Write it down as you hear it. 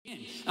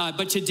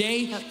But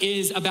today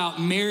is about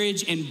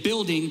marriage and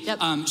building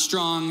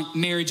strong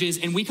marriages.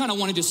 And we kind of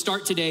wanted to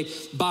start today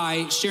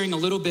by sharing a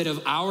little bit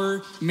of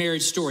our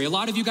marriage story. A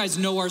lot of you guys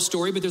know our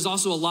story, but there's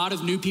also a lot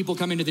of new people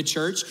coming to the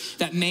church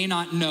that may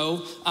not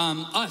know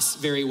us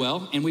very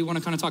well. And we want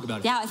to kind of talk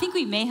about it. Yeah, I think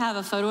we may have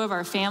a photo of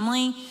our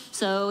family.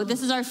 So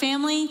this is our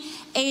family.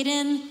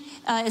 Aiden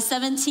is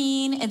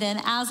 17, and then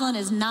Aslan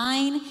is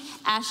 9,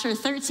 Asher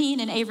 13,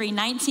 and Avery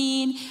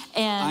 19.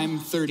 And I'm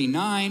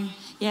 39.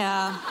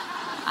 Yeah,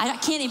 I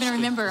can't even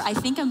remember. I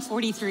think I'm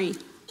 43,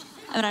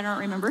 but I don't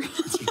remember.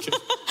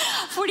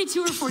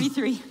 42 or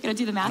 43. Gotta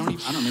do the math.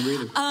 I don't remember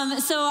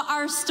either. So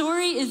our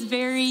story is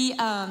very,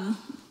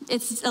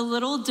 it's a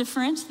little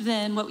different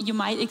than what you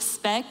might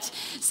expect.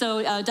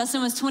 So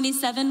Dustin was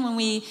 27 when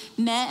we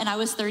met, and I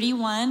was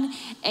 31.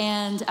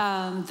 And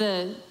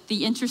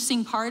the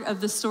interesting part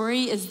of the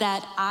story is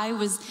that I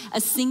was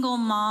a single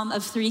mom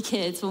of 3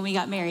 kids when we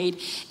got married.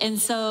 And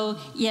so,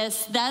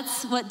 yes,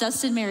 that's what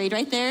Dustin married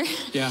right there.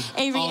 Yeah.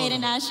 Avery,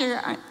 Aiden, Asher,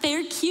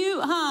 they're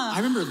cute, huh? I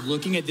remember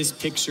looking at this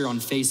picture on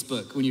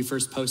Facebook when you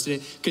first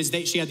posted it, because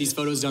she had these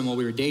photos done while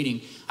we were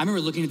dating. I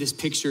remember looking at this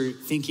picture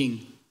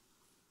thinking,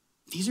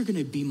 these are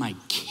gonna be my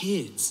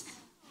kids.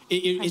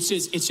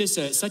 It's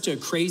just such a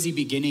crazy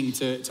beginning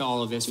to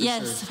all of this, for sure.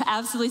 Yes,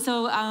 absolutely.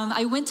 So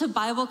I went to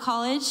Bible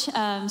college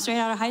straight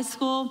out of high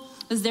school.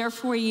 Was there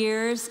 4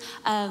 years.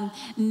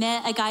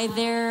 Met a guy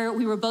there.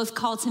 We were both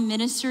called to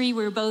ministry.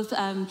 We were both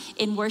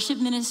in worship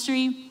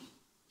ministry.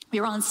 We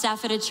were on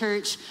staff at a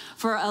church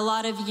for a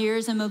lot of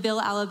years in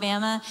Mobile,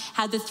 Alabama.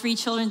 Had the 3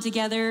 children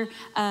together.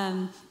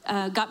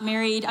 Got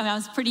married. I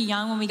was pretty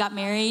young when we got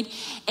married.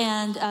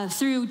 And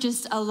through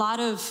just a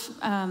lot of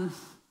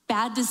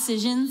bad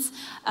decisions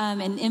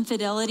and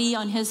infidelity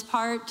on his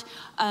part,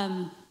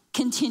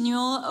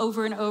 continual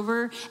over and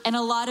over, and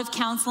a lot of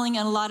counseling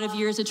and a lot of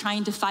years of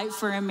trying to fight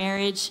for a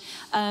marriage,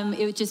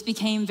 it just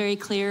became very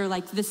clear,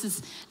 like, this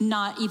is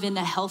not even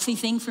a healthy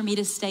thing for me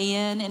to stay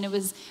in. And it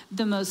was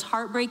the most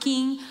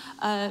heartbreaking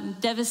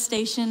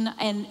devastation.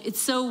 And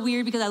it's so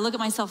weird because I look at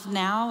myself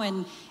now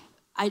and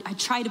I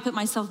try to put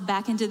myself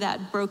back into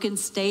that broken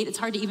state. It's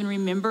hard to even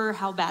remember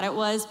how bad it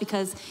was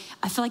because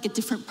I feel like a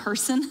different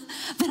person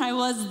than I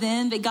was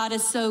then. But God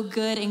is so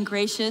good and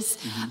gracious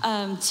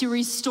to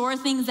restore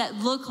things that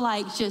look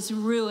like just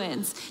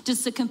ruins,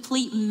 just a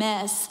complete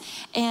mess.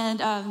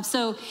 And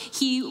so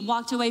he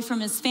walked away from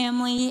his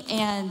family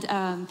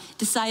and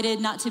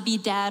decided not to be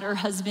dad or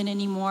husband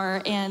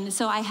anymore. And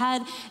so I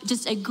had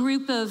just a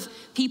group of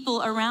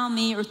people around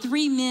me, or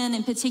 3 men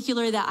in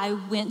particular that I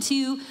went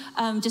to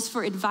just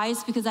for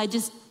advice, because I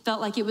just felt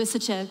like it was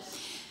such a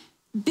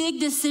big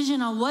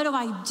decision on what do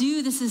I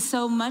do? This is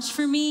so much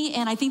for me.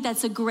 And I think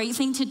that's a great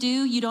thing to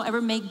do. You don't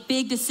ever make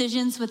big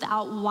decisions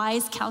without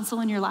wise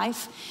counsel in your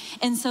life.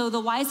 And so the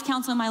wise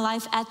counsel in my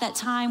life at that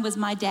time was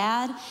my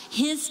dad,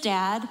 his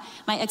dad,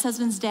 my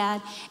ex-husband's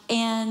dad,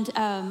 and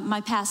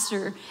my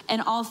pastor.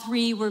 And all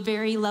 3 were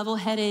very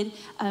level-headed,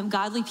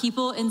 godly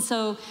people. And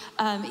so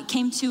it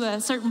came to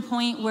a certain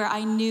point where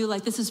I knew,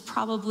 like, this is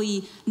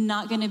probably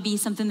not going to be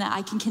something that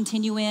I can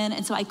continue in.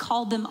 And so I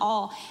called them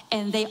all,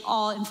 and they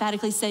all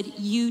emphatically said,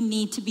 you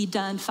need to be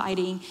done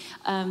fighting.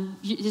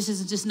 This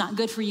is just not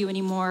good for you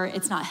anymore.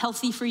 It's not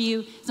healthy for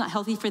you. It's not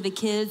healthy for the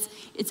kids.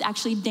 It's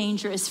actually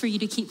dangerous for you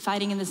to keep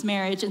fighting in this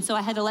marriage. And so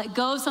I had to let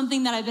go of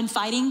something that I've been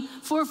fighting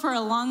for a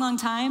long, long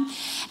time.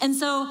 And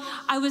so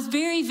I was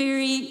very,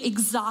 very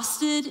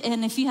exhausted.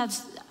 And if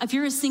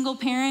you're a single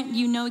parent,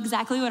 you know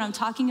exactly what I'm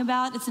talking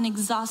about. It's an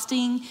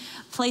exhausting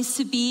place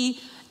to be.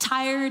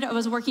 Tired. I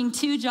was working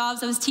 2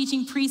 jobs. I was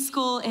teaching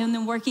preschool and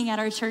then working at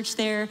our church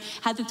there.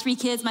 Had the 3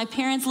 kids. My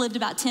parents lived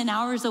about 10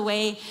 hours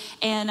away.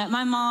 And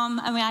my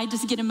mom, I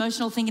just get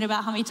emotional thinking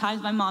about how many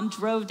times my mom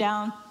drove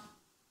down.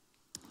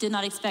 Did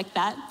not expect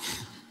that.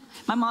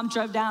 My mom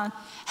drove down,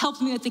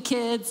 helped me with the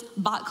kids,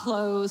 bought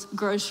clothes,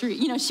 grocery.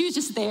 She was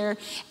just there,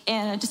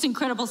 and just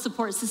incredible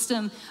support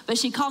system. But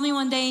she called me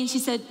one day and she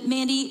said,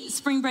 Mandy,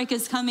 spring break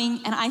is coming,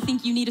 and I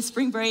think you need a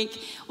spring break.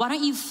 Why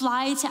don't you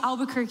fly to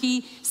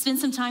Albuquerque, spend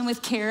some time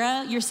with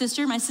Kara, your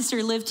sister? My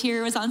sister lived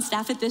here, was on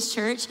staff at this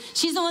church.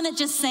 She's the one that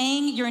just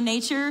sang Your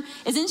Nature.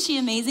 Isn't she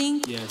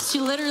amazing? Yes. She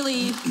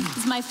literally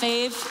is my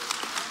fave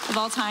of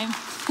all time.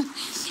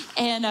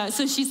 And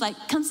so she's like,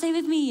 come stay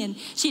with me. And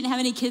she didn't have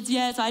any kids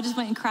yet. So I just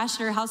went and crashed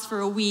at her house for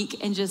a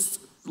week and just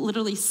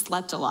literally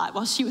slept a lot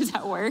while she was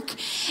at work.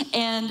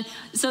 And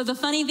so the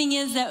funny thing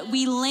is that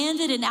we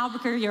landed in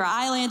Albuquerque, or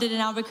I landed in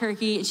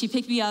Albuquerque, and she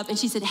picked me up and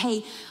she said,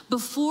 hey,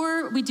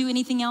 before we do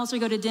anything else or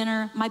go to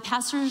dinner, my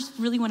pastors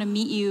really want to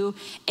meet you,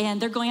 and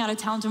they're going out of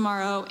town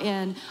tomorrow.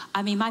 And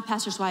my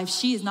pastor's wife,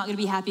 she is not going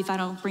to be happy if I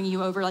don't bring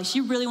you over. Like,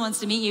 she really wants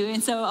to meet you.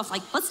 And so I was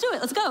like, let's do it,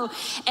 let's go.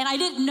 And I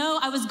didn't know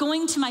I was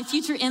going to my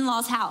future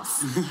in-laws'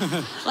 house.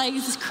 Like,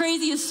 it's this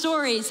craziest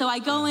story. So I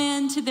go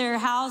into their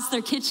house,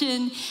 their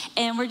kitchen,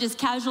 and we're just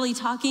casually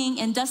talking,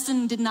 and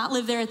Dustin did not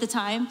live there at the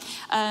time.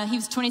 He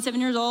was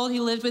 27 years old. He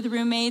lived with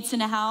roommates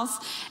in a house,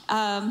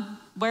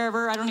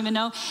 wherever, I don't even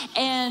know.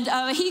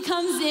 And he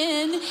comes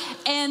in,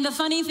 and the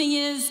funny thing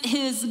is,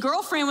 his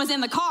girlfriend was in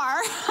the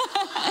car.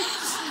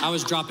 I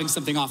was dropping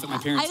something off at my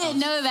parents' house. I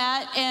didn't know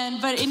that,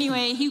 but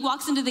anyway, he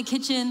walks into the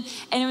kitchen,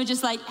 and it was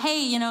just like,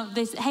 hey,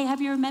 they say, hey,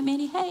 have you ever met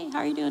Mandy? Hey, how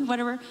are you doing?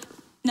 Whatever.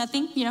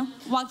 Nothing,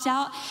 walked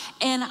out.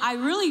 And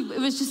it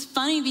was just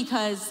funny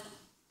because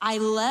I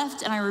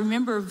left, and I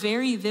remember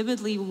very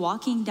vividly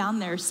walking down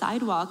their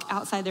sidewalk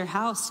outside their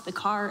house, the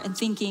car, and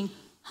thinking,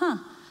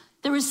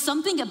 there was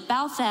something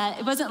about that.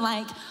 It wasn't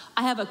like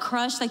I have a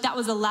crush. Like that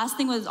was the last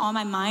thing that was on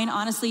my mind,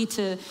 honestly,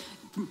 to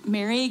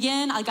marry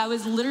again. Like I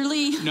was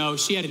literally. No,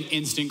 she had an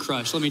instant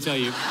crush, let me tell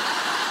you.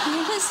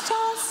 It was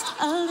just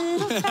a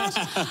little crush.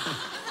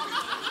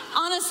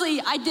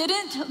 Honestly, I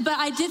didn't, but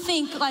I did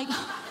think like,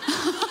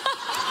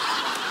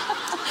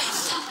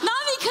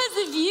 not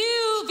because of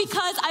you,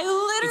 because I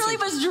literally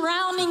was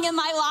drowning in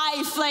my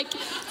life. Like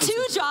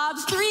 2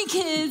 jobs, 3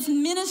 kids,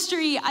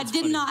 ministry. I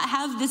did not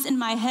have this in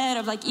my head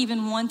of like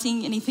even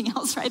wanting anything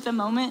else right at the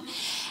moment.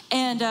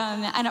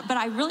 But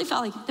I really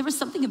felt like there was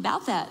something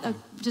about that.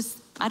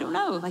 I don't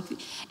know.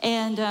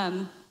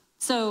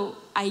 So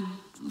I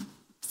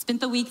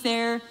spent the week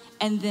there,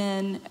 and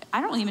then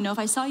I don't even know if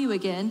I saw you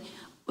again.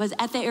 Was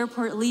at the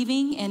airport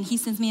leaving, and he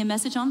sends me a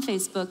message on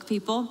Facebook,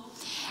 people.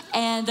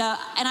 And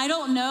I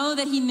don't know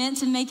that he meant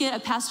to make it a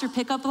pastor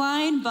pickup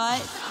line, but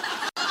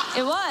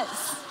it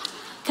was.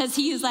 Because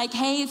he was like,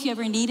 hey, if you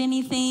ever need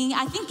anything.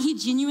 I think he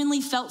genuinely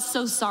felt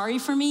so sorry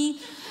for me.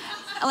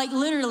 Like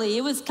literally,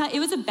 it was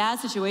a bad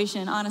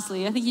situation,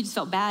 honestly. I think he just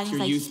felt bad. If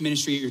your youth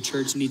ministry at your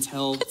church needs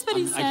help. That's what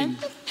he said.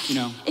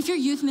 If your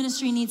youth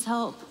ministry needs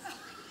help.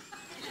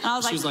 And I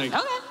was she was like,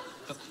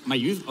 okay. My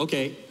youth,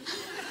 okay.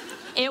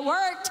 It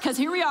worked, because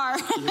here we are.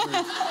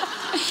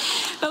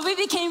 But we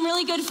became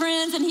really good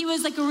friends, and he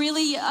was like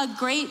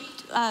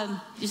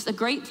just a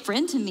great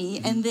friend to me.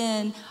 Mm-hmm. And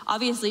then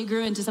obviously it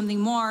grew into something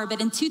more. But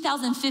in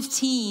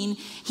 2015,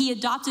 he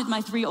adopted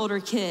my 3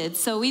 older kids.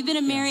 So we've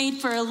been married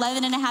for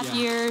 11 and a half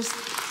years.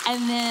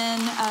 And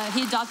then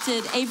he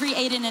adopted Avery,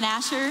 Aiden, and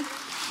Asher.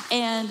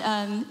 And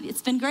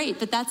it's been great,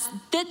 but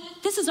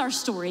this is our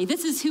story.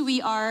 This is who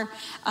we are.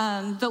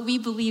 But we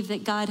believe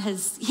that God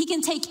he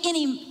can take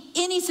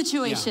any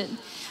situation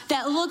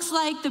that looks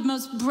like the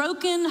most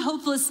broken,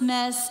 hopeless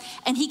mess,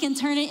 and he can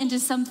turn it into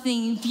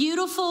something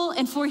beautiful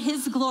and for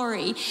his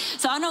glory.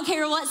 So I don't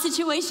care what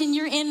situation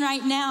you're in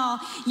right now.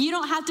 You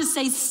don't have to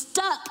stay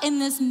stuck in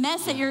this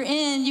mess that you're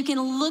in. You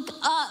can look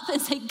up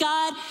and say,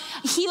 God,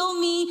 heal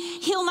me,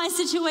 heal my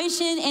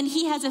situation, and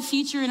he has a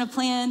future and a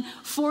plan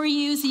for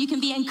you, so you can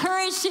be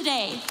encouraged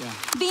today. Yeah.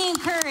 Be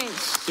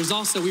encouraged. There's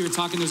also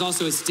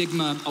a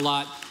stigma a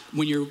lot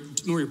when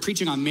we're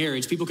preaching on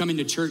marriage. People come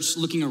into church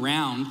looking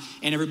around,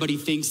 and everybody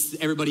thinks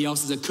everybody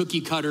else is a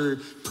cookie cutter,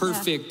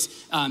 perfect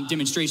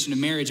demonstration of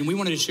marriage. And we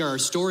wanted to share our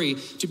story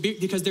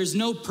because there's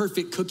no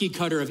perfect cookie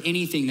cutter of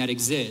anything that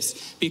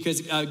exists.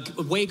 Because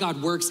the way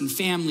God works in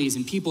families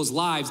and people's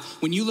lives,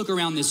 when you look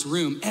around this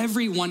room,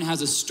 everyone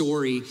has a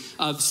story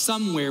of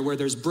somewhere where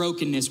there's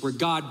brokenness, where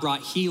God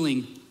brought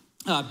healing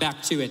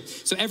back to it.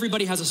 So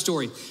everybody has a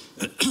story.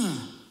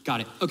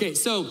 Got it. Okay,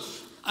 so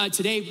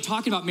today,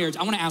 talking about marriage,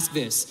 I want to ask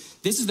this.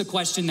 This is the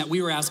question that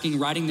we were asking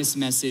writing this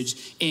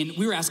message, and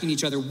we were asking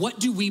each other, what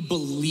do we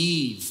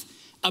believe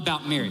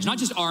about marriage? Not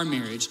just our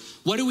marriage.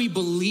 What do we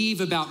believe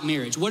about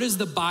marriage? What does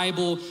the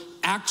Bible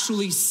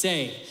actually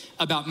say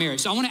about marriage?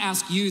 So I want to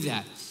ask you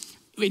that.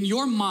 In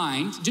your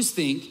mind, just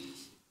think,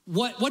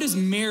 what does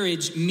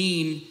marriage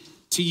mean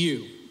to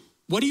you?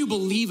 What do you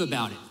believe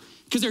about it?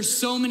 Because there's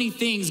so many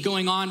things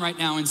going on right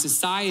now in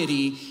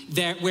society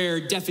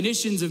where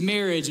definitions of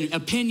marriage and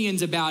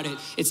opinions about it,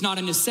 it's not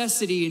a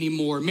necessity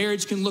anymore.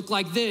 Marriage can look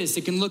like this,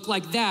 it can look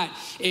like that.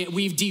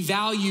 We've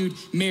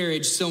devalued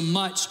marriage so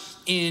much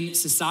in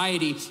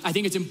society. I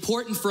think it's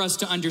important for us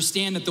to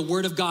understand that the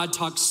Word of God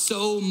talks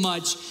so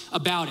much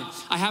about it.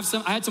 I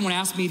had someone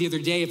ask me the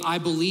other day if I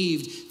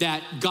believed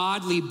that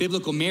godly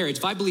biblical marriage,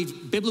 if I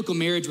believed biblical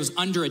marriage was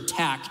under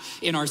attack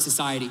in our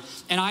society.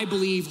 And I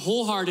believe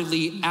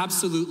wholeheartedly,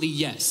 absolutely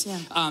yes.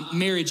 Yeah.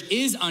 Marriage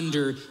is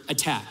under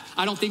attack.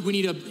 I don't think we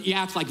need to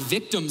act like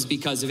victims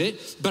because of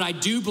it, but I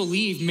do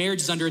believe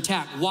marriage is under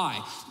attack.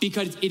 Why?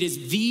 Because it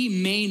is the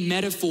main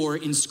metaphor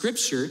in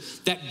Scripture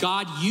that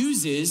God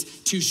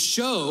uses to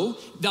show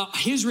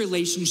his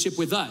relationship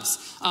with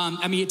us.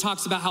 It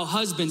talks about how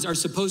husbands are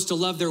supposed to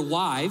love their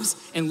wives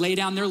and lay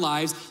down their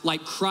lives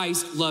like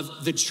Christ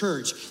loved the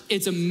church.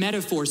 It's a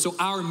metaphor. So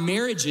our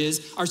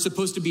marriages are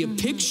supposed to be a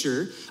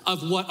picture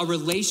of what a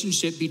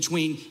relationship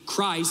between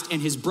Christ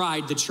and his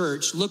bride, the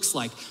church, looks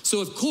like. So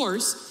of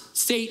course,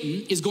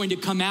 Satan is going to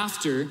come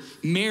after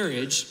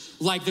marriage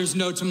like there's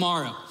no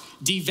tomorrow.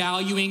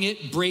 Devaluing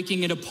it,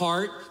 breaking it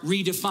apart,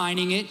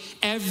 redefining it,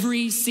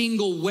 every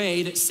single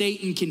way that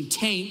Satan can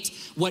taint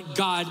what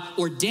God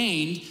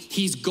ordained,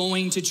 he's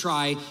going to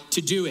try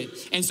to do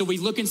it. And so we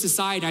look in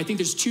society, and I think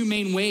there's two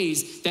main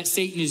ways that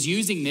Satan is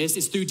using this.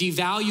 It's through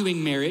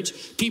devaluing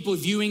marriage, people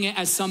viewing it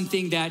as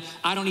something that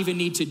I don't even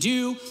need to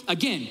do.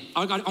 Again,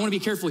 I want to be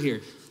careful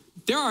here.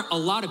 There are a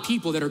lot of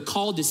people that are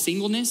called to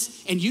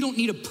singleness, and you don't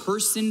need a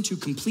person to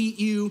complete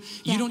you.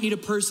 You don't need a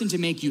person to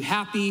make you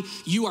happy.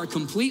 You are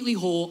completely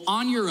whole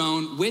on your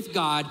own with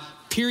God,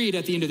 period,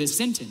 at the end of this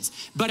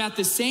sentence. But at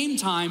the same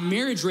time,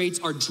 marriage rates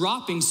are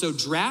dropping so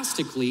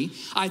drastically.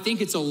 I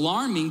think it's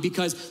alarming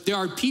because there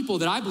are people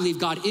that I believe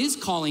God is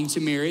calling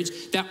to marriage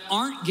that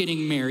aren't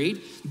getting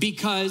married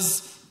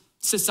because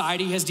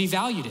society has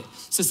devalued it.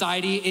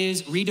 Society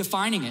is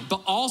redefining it.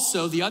 But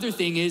also the other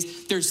thing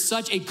is there's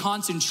such a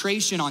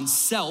concentration on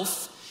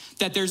self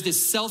that there's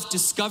this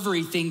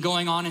self-discovery thing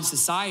going on in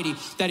society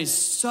that is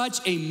such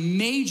a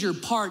major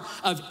part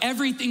of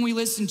everything we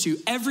listen to,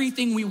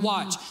 everything we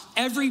watch,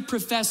 every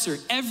professor,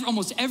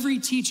 almost every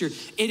teacher.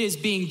 It is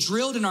being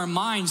drilled in our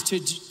minds to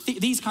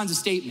these kinds of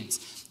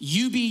statements.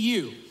 You be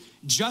you,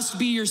 just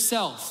be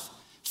yourself,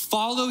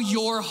 follow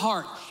your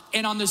heart.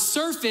 And on the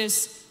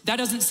surface, that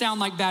doesn't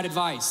sound like bad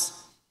advice.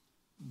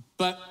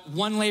 But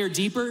one layer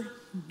deeper,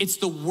 it's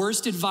the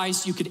worst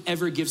advice you could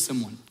ever give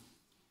someone.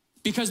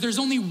 Because there's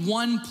only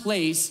one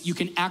place you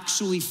can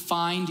actually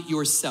find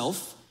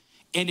yourself,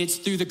 and it's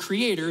through the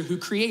Creator who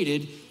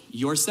created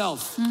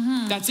yourself.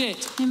 That's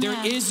it. Amen.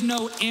 There is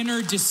no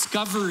inner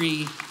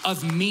discovery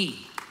of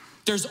me.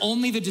 There's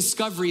only the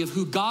discovery of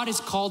who God has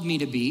called me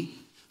to be,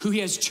 who he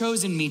has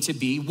chosen me to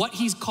be, what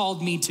he's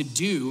called me to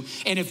do.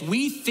 And if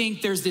we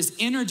think there's this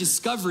inner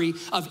discovery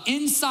of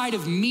inside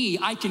of me,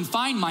 I can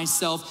find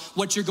myself,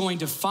 what you're going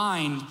to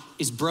find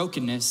is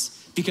brokenness,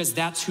 because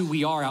that's who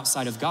we are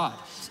outside of God.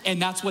 And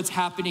that's what's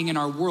happening in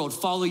our world.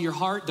 Follow your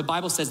heart. The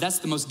Bible says that's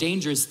the most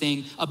dangerous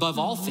thing above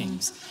all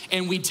things.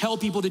 And we tell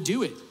people to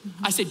do it.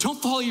 I say,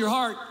 don't follow your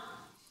heart.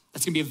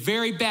 That's gonna be a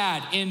very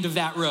bad end of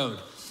that road.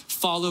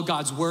 Follow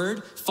God's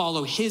word,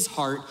 follow his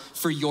heart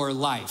for your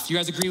life. You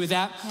guys agree with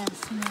that? Yes.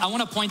 I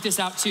wanna point this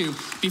out too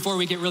before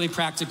we get really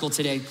practical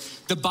today.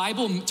 The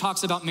Bible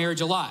talks about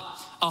marriage a lot.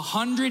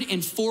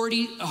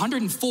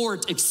 104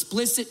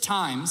 explicit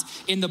times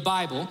in the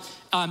Bible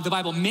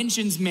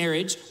mentions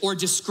marriage or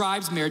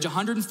describes marriage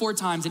 104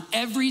 times, and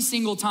every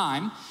single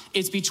time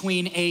it's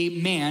between a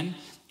man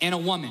and a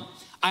woman.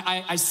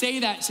 I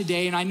say that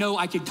today, and I know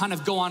I could kind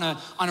of go on a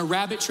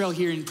rabbit trail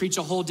here and preach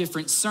a whole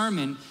different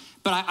sermon,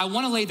 but I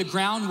wanna lay the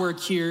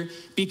groundwork here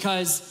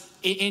because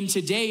in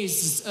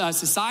today's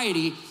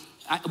society,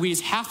 we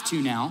just have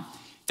to now,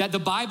 that the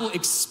Bible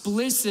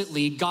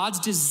explicitly, God's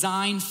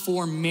design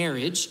for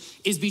marriage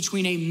is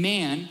between a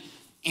man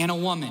and a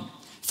woman.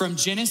 From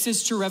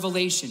Genesis to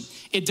Revelation.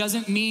 It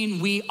doesn't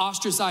mean we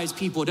ostracize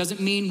people. It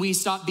doesn't mean we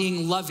stop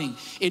being loving.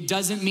 It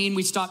doesn't mean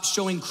we stop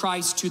showing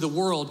Christ to the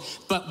world.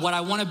 But what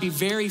I want to be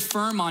very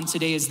firm on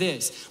today is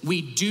this.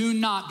 We do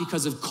not,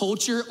 because of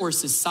culture or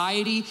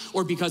society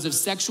or because of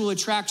sexual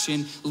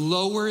attraction,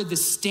 lower the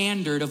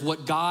standard of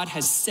what God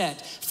has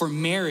set for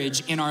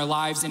marriage in our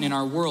lives and in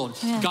our world.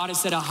 Yeah. God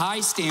has set a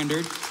high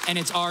standard, and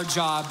it's our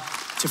job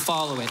to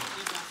follow it.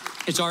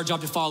 It's our job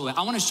to follow it.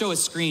 I want to show a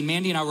screen.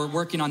 Mandy and I were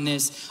working on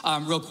this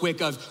real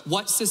quick of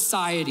what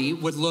society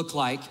would look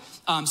like,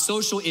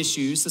 social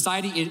issues,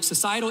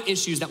 societal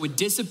issues that would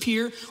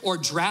disappear or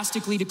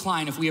drastically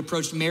decline if we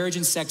approached marriage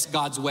and sex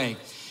God's way.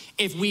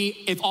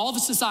 If all of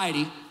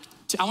society,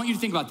 I want you to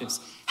think about this,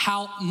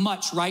 how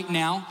much right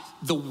now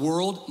the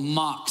world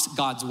mocks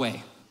God's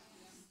way.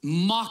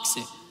 Mocks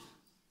it.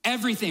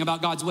 Everything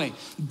about God's way.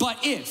 But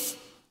if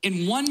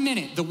in 1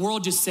 minute the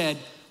world just said,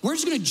 we're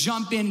just gonna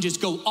jump in and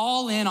just go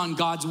all in on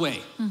God's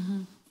way.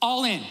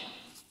 All in.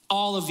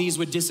 All of these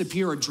would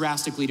disappear or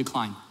drastically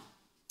decline.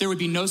 There would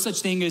be no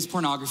such thing as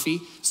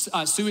pornography.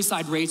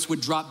 Suicide rates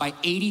would drop by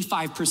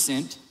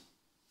 85%.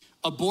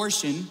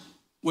 Abortion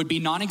would be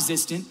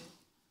non-existent.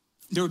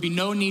 There would be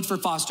no need for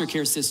foster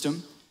care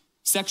system.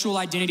 Sexual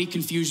identity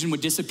confusion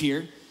would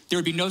disappear. There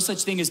would be no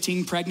such thing as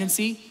teen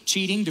pregnancy,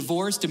 cheating,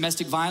 divorce,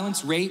 domestic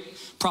violence, rape,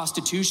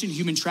 prostitution,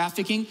 human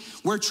trafficking.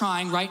 We're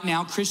trying right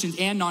now, Christians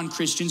and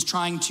non-Christians,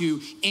 trying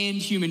to end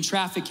human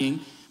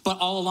trafficking.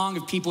 But all along,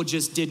 if people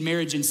just did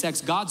marriage and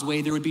sex God's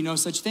way, there would be no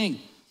such thing.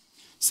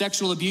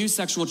 Sexual abuse,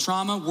 sexual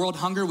trauma, world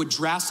hunger would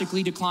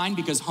drastically decline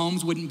because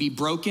homes wouldn't be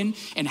broken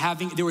and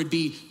there would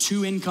be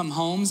 2-income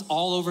homes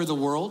all over the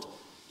world.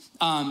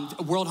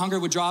 World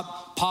hunger would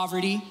drop,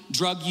 poverty,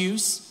 drug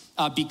use,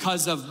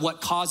 because of what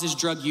causes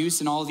drug use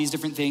and all of these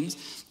different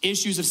things.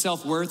 Issues of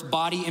self-worth,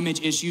 body image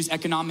issues,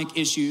 economic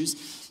issues,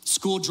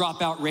 school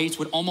dropout rates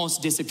would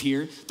almost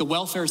disappear. The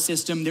welfare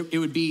system, there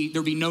would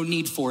be no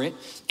need for it.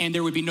 And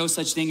there would be no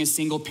such thing as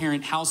single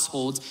parent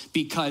households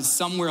because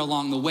somewhere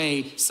along the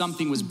way,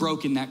 something was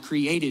broken that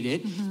created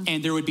it.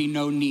 And there would be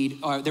no need,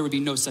 or there would be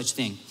no such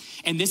thing.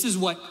 And this is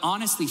what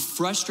honestly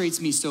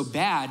frustrates me so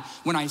bad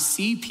when I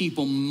see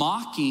people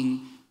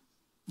mocking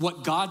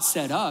what God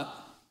set up,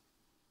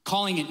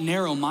 calling it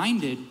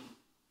narrow-minded.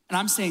 And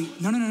I'm saying,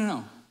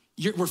 no.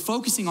 We're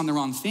focusing on the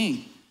wrong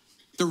thing.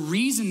 The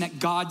reason that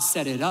God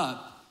set it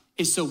up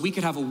is so we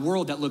could have a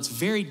world that looks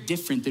very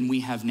different than we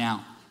have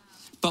now.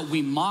 But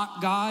we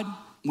mock God,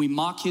 we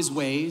mock his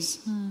ways,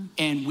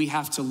 and we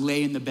have to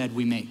lay in the bed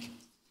we make.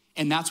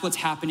 And that's what's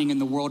happening in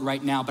the world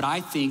right now. But I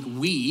think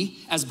we,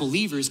 as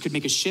believers, could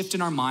make a shift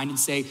in our mind and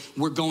say,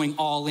 we're going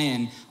all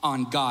in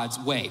on God's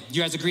way. Do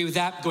you guys agree with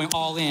that? Going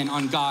all in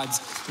on God's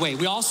way.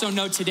 We also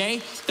know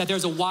today that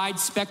there's a wide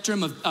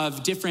spectrum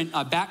of different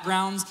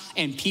backgrounds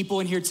and people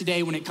in here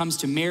today when it comes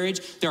to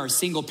marriage. There are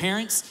single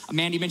parents.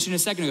 Mandy mentioned a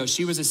second ago,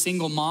 she was a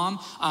single mom.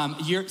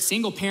 You're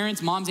single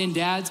parents, moms and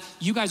dads,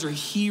 you guys are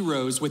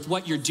heroes with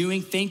what you're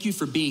doing. Thank you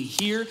for being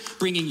here,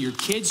 bringing your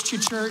kids to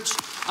church.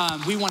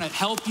 We want to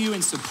help you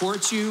and support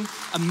you.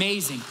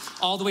 Amazing.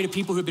 All the way to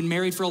people who've been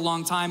married for a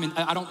long time. And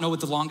I don't know what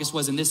the longest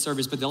was in this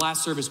service, but the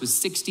last service was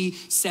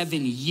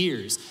 67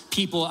 years.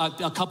 People,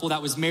 a couple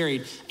that was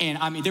married. And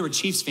I mean, they were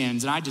Chiefs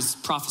fans, and I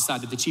just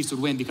prophesied that the Chiefs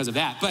would win because of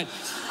that. But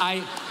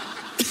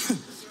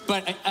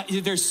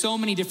there's so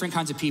many different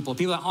kinds of people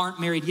that aren't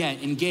married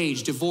yet,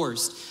 engaged,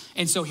 divorced.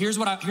 And so here's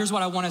what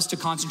I want us to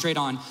concentrate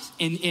on.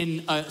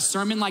 In a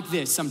sermon like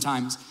this,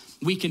 sometimes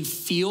we can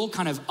feel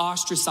kind of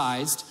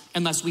ostracized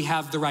unless we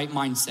have the right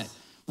mindset.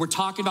 We're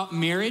talking about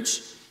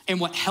marriage and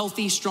what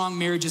healthy, strong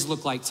marriages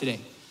look like today.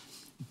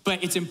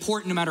 But it's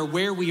important, no matter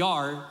where we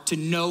are, to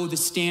know the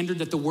standard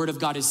that the Word of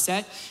God has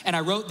set. And I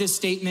wrote this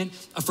statement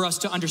for us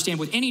to understand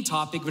with any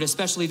topic, but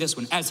especially this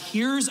one. As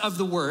hearers of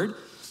the Word,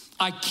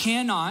 I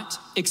cannot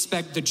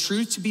expect the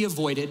truth to be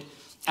avoided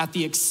at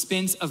the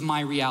expense of my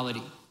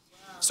reality.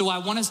 So I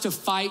want us to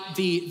fight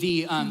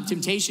the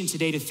temptation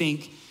today to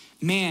think,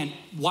 man,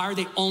 why are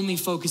they only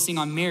focusing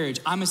on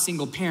marriage? I'm a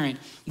single parent.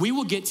 We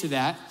will get to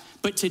that.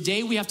 But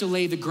today we have to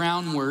lay the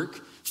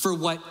groundwork for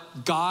what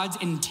God's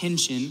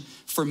intention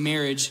for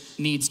marriage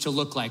needs to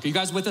look like. Are you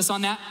guys with us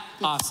on that?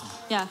 Awesome.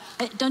 Yeah.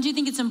 Don't you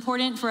think it's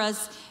important for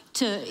us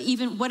to,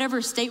 even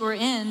whatever state we're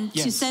in,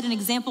 to set an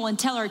example and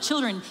tell our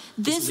children,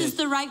 this is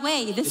the right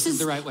way. This is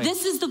the right way.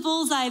 This is the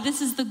bullseye.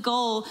 This is the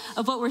goal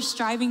of what we're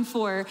striving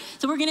for.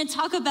 So we're going to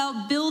talk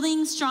about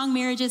building strong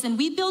marriages, and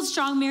we build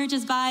strong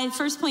marriages by,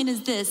 first point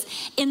is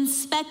this,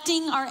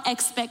 inspecting our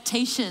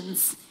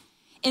expectations.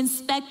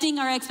 Inspecting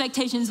our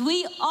expectations.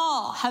 We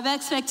all have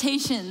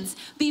expectations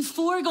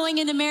before going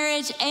into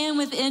marriage and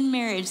within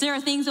marriage. There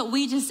are things that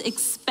we just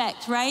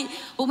expect, right?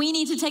 Well, we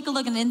need to take a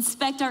look and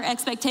inspect our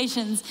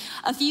expectations.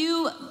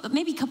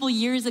 Maybe a couple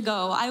years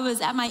ago, I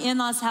was at my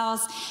in-laws'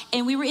 house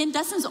and we were in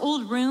Dustin's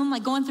old room,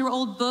 like going through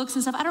old books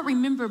and stuff. I don't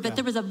remember, but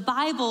there was a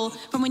Bible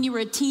from when you were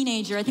a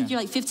teenager. I think you're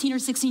like 15 or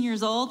 16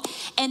 years old.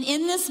 And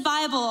in this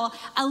Bible,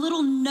 a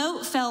little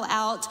note fell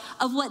out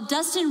of what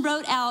Dustin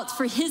wrote out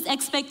for his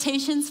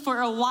expectations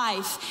for a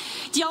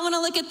wife. Do y'all want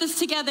to look at this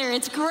together?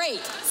 It's great.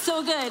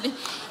 So good.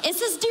 It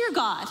says, "Dear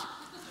God,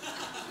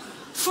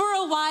 for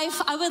a wife,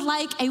 I would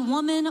like a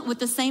woman with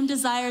the same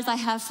desires I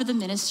have for the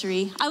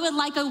ministry. I would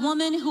like a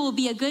woman who will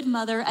be a good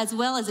mother as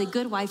well as a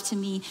good wife to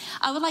me.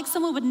 I would like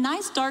someone with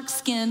nice dark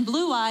skin,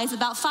 blue eyes,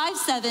 about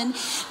 5'7",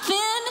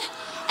 thin,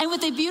 and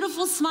with a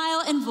beautiful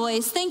smile and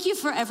voice. Thank you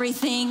for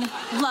everything.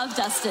 Love,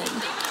 Dustin."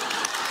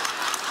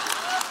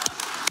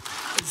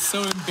 It's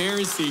so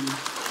embarrassing.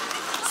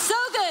 So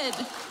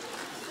good.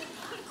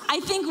 I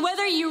think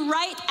whether you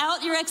write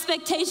out your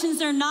expectations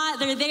or not,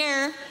 they're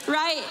there,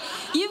 right?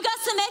 You've got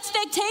some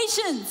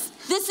expectations.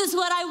 This is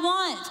what I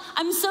want.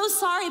 I'm so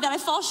sorry that I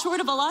fall short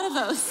of a lot of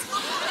those.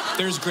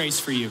 There's grace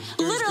for you.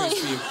 There's Literally.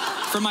 grace for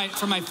you.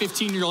 For my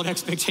 15-year-old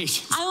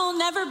expectations. I will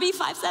never be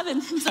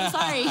 5'7". I'm so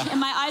sorry. And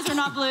my eyes are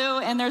not blue,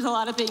 and there's a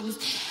lot of things.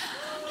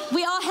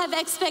 We all have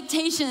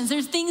expectations.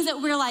 There's things that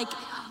we're like,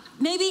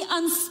 maybe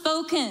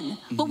unspoken,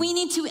 but we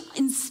need to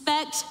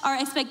inspect our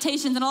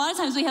expectations. And a lot of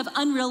times we have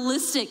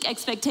unrealistic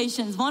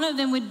expectations. One of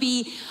them would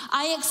be,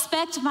 I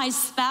expect my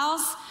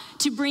spouse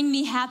to bring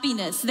me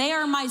happiness. They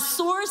are my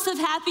source of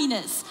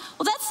happiness.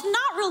 Well, that's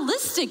not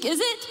realistic, is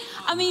it?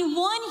 I mean,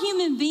 one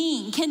human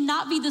being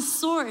cannot be the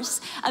source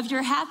of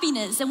your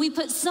happiness. And we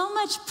put so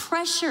much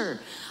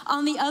pressure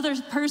on the other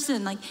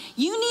person. Like,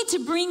 you need to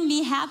bring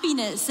me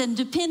happiness. And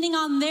depending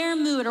on their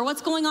mood or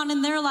what's going on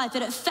in their life,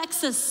 it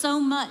affects us so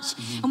much.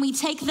 And we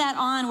take that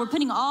on. We're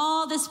putting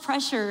all this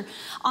pressure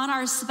on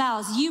our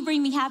spouse. You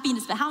bring me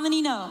happiness. But how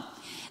many know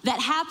that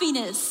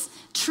happiness,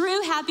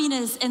 true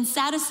happiness and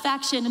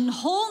satisfaction and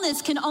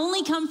wholeness can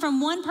only come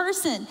from one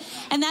person,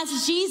 and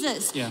that's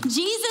Jesus. Yeah.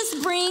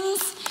 Jesus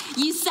brings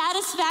you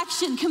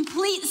satisfaction,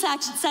 complete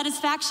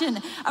satisfaction.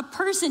 A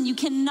person, you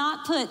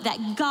cannot put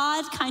that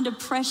God kind of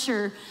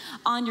pressure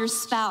on your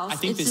spouse. I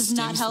think this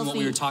stems from what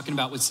we were talking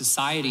about with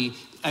society.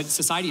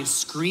 Society is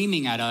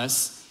screaming at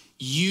us,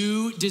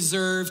 you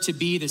deserve to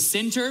be the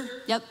center,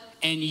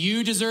 and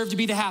you deserve to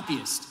be the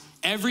happiest.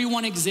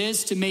 Everyone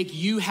exists to make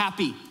you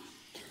happy.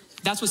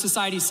 That's what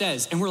society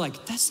says. And we're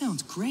like, that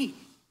sounds great.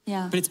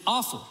 Yeah. But it's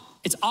awful.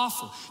 It's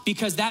awful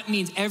because that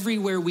means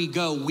everywhere we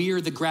go,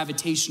 we're the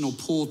gravitational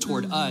pull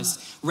toward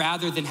us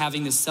rather than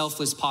having this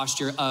selfless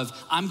posture of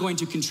I'm going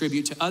to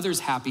contribute to others'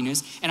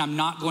 happiness and I'm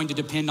not going to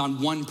depend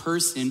on one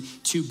person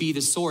to be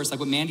the source, like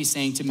what Mandy's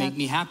saying, to make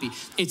me happy.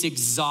 It's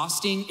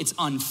exhausting, it's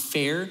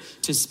unfair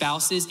to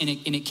spouses, and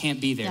it can't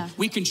be there.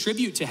 We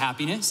contribute to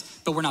happiness,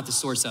 but we're not the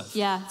source of.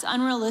 Yeah, it's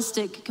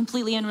unrealistic,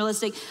 completely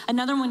unrealistic.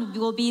 Another one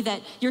will be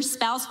that your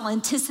spouse will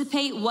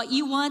anticipate what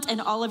you want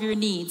and all of your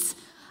needs.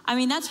 I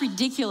mean, that's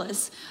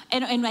ridiculous.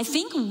 And I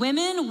think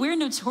women, we're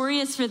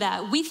notorious for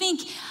that. We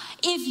think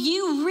if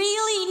you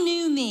really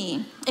knew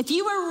me, if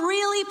you were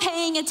really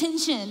paying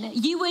attention,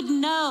 you would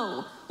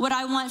know what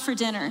I want for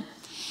dinner.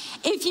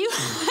 If you,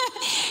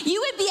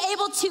 you would be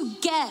able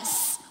to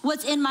guess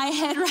what's in my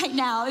head right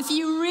now if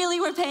you really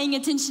were paying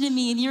attention to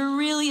me and you're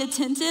really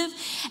attentive.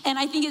 And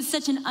I think it's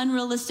such an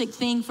unrealistic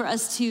thing for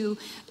us to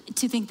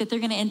think that they're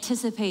going to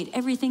anticipate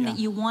everything that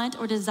you want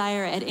or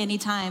desire at any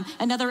time.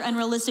 Another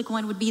unrealistic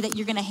one would be that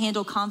you're going to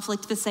handle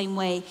conflict the same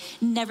way.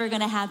 Never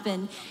going to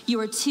happen.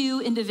 You are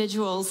two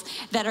individuals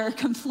that are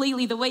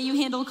completely, the way you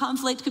handle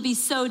conflict could be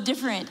so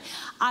different.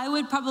 I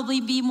would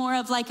probably be more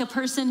of like a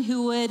person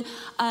who would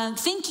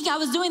think I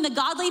was doing the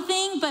godly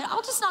thing, but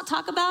I'll just not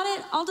talk about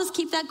it. I'll just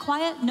keep that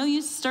quiet. No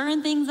use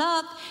stirring things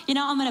up. You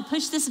know, I'm going to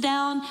push this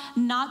down,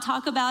 not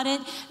talk about it.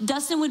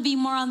 Dustin would be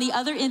more on the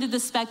other end of the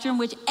spectrum,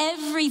 which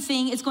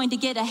everything is going to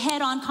get a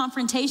head-on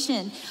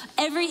confrontation.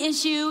 Every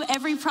issue,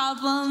 every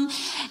problem.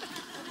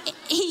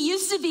 He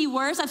used to be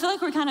worse. I feel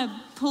like we're kind of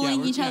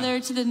pulling each other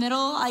to the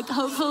middle, like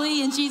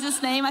hopefully in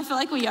Jesus' name. I feel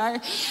like we are.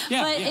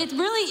 It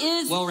really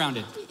is.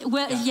 Well-rounded.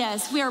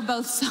 Yes, we are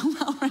both so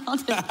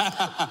well-rounded.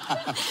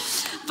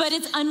 But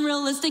it's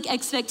unrealistic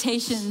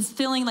expectations.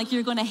 Feeling like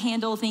you're going to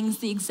handle things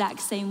the exact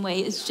same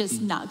way is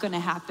just not going to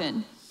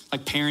happen.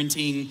 Like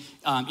parenting,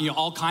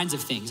 all kinds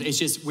of things. It's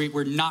just,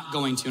 we're not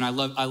going to, and I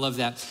love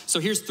that.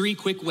 So here's 3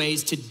 quick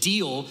ways to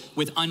deal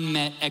with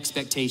unmet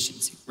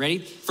expectations. Ready?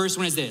 First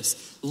one is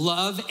this: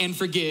 love and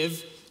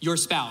forgive your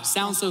spouse.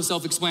 Sounds so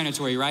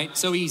self-explanatory, right?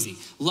 So easy.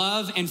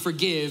 Love and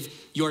forgive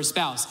your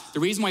spouse.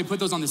 The reason why I put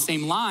those on the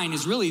same line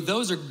is really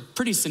those are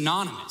pretty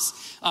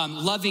synonymous.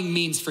 Loving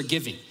means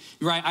forgiving.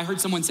 Right? I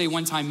heard someone say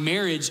one time,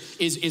 marriage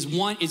is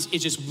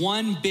just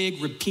one big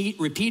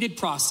repeated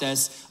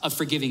process of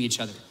forgiving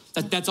each other.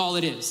 That's all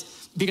it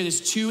is. Because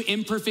it's 2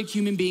 imperfect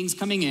human beings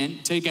coming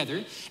in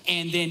together,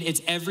 and then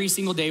it's every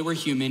single day we're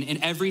human, and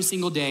every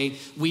single day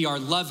we are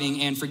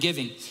loving and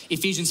forgiving.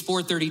 Ephesians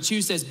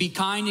 4:32 says, be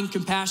kind and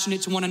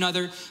compassionate to one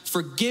another,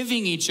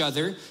 forgiving each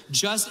other,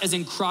 just as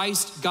in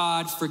Christ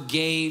God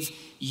forgave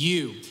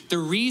you. The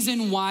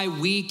reason why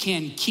we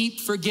can keep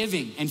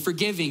forgiving and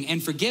forgiving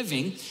and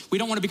forgiving, we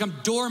don't want to become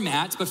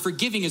doormats, but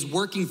forgiving is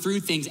working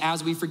through things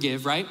as we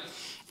forgive, right?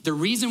 The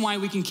reason why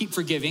we can keep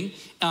forgiving,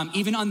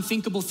 even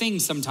unthinkable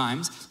things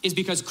sometimes, is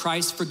because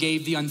Christ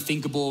forgave the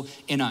unthinkable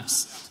in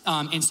us.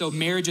 And so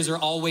marriages are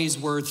always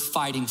worth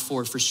fighting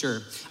for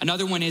sure.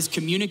 Another one is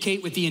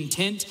communicate with the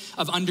intent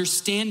of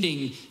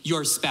understanding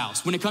your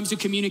spouse. When it comes to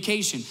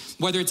communication,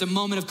 whether it's a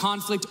moment of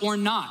conflict or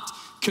not,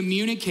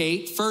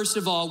 communicate, first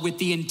of all, with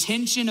the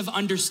intention of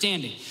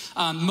understanding.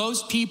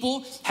 Most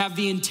people have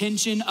the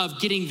intention of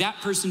getting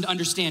that person to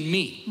understand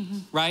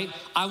me, right?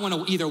 I want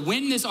to either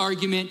win this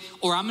argument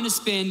or I'm going to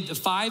spend the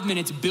 5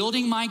 minutes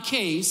building my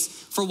case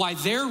for why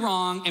they're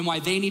wrong and why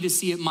they need to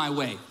see it my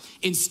way.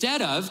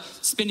 Instead of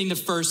spending the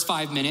first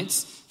 5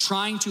 minutes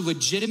trying to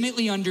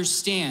legitimately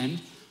understand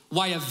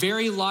why a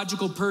very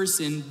logical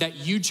person that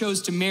you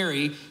chose to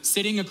marry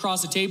sitting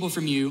across the table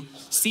from you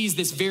sees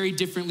this very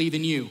differently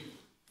than you.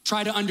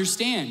 Try to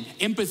understand,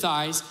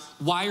 empathize,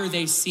 why are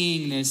they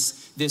seeing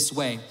this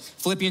way?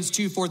 Philippians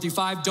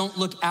 2:4-5, don't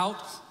look out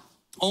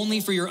only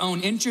for your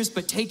own interest,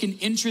 but take an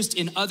interest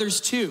in others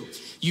too.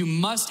 You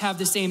must have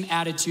the same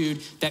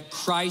attitude that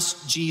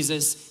Christ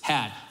Jesus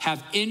had.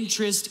 Have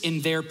interest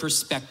in their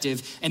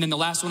perspective. And then the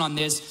last one on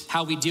this,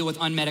 how we deal with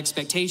unmet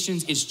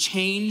expectations, is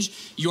change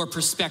your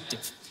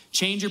perspective.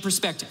 Change your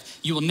perspective.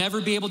 You will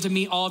never be able to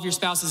meet all of your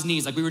spouse's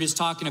needs, like we were just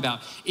talking about.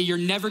 You're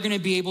never gonna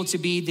be able to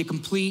be the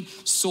complete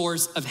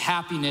source of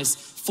happiness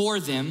for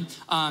them.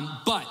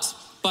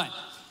 But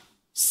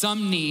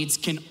some needs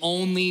can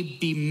only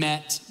be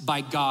met by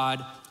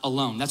God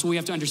alone. That's what we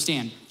have to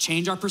understand.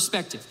 Change our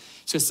perspective.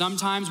 So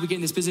sometimes we get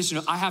in this position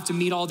of, I have to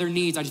meet all their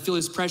needs. I feel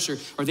this pressure,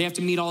 or they have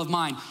to meet all of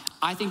mine.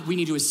 I think we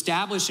need to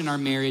establish in our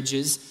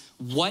marriages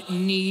what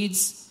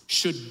needs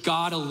should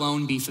God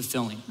alone be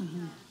fulfilling.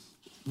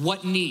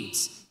 What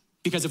needs?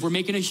 Because if we're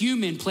making a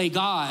human play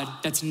God,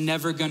 that's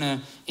never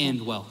gonna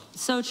end well.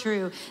 So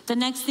true. The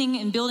next thing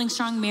in building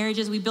strong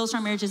marriages, we build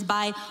strong marriages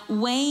by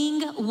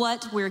weighing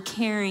what we're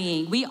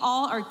carrying. We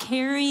all are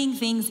carrying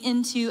things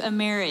into a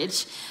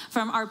marriage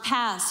from our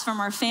past, from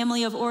our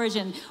family of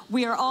origin.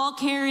 We are all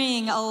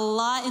carrying a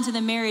lot into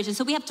the marriage. And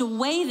so we have to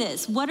weigh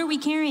this. What are we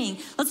carrying?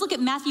 Let's look at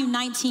Matthew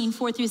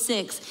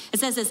 19:4-6. It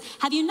says this,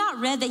 have you not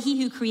read that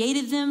he who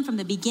created them from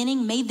the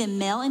beginning made them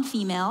male and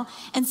female,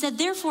 and said,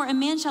 therefore a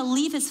man shall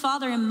leave his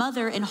father and mother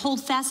and hold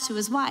fast to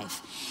his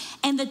wife,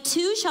 And the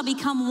two shall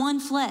become one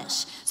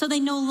flesh. So they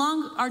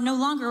are no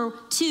longer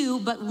two,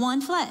 but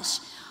one flesh.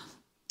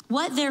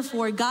 What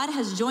therefore God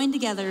has joined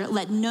together,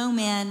 let no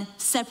man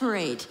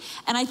separate.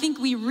 And I think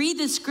we read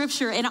this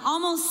scripture and it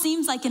almost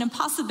seems like an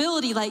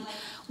impossibility. Like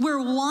we're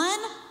one,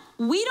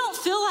 we don't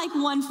feel like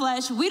one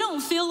flesh. We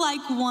don't feel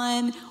like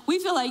one. We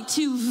feel like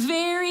two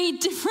very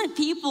different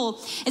people.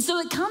 And so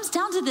it comes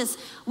down to this.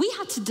 We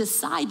have to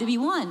decide to be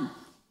one.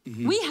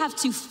 Mm-hmm. We have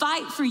to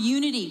fight for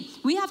unity.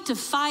 We have to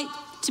fight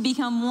to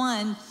become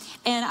one.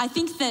 And I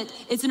think that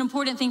it's an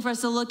important thing for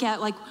us to look at,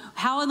 like,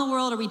 how in the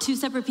world are we two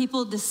separate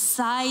people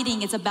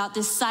deciding? It's about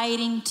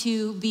deciding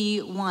to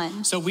be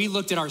one. So we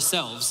looked at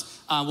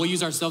ourselves. We'll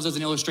use ourselves as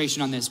an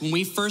illustration on this. When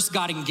we first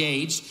got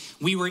engaged,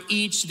 we were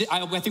each,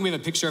 I think we have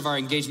a picture of our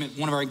engagement,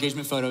 one of our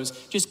engagement photos,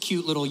 just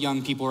cute little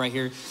young people right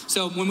here.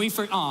 So when we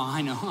first,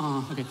 I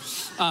know, okay.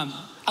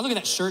 I look at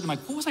that shirt and I'm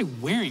like, what was I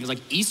wearing? It was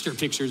like Easter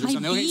pictures or my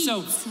something. Beads.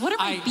 Okay, so what are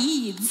my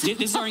beads? This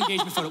is our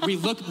engagement photo. We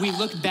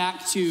look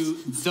back to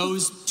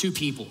those two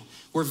people.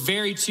 We're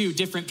very two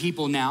different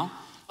people now,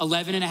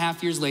 11 and a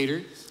half years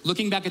later.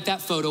 Looking back at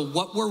that photo,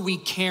 what were we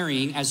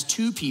carrying as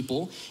two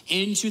people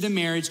into the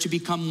marriage to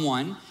become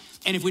one?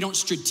 And if we don't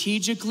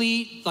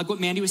strategically, like what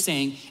Mandy was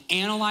saying,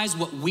 analyze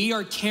what we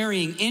are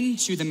carrying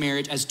into the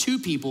marriage as two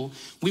people,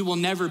 we will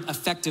never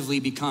effectively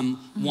become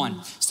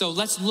one. So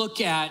let's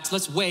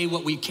weigh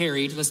what we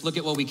carried. Let's look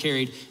at what we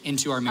carried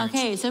into our marriage.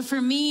 Okay, so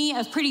for me,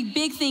 a pretty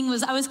big thing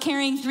was I was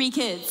carrying 3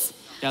 kids.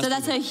 So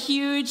that's a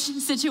huge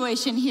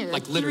situation here.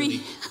 Like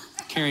literally.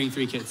 Carrying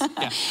 3 kids,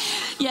 yeah.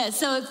 Yeah,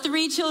 so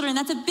 3 children,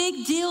 that's a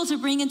big deal to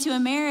bring into a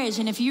marriage.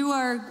 And if you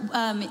are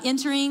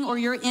entering or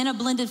you're in a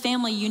blended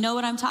family, you know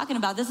what I'm talking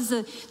about. This is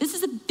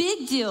a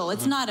big deal.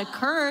 It's not a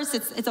curse,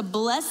 it's a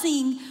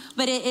blessing,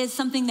 but it is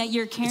something that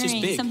you're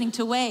carrying, something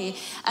to weigh.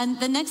 And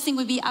the next thing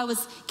would be I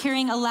was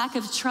carrying a lack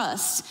of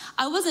trust.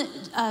 I wasn't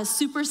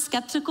super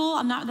skeptical.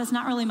 That's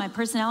not really my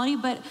personality,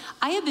 but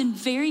I have been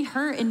very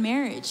hurt in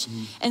marriage.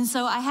 And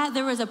so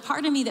there was a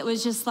part of me that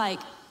was just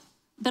like,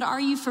 but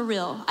are you for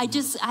real?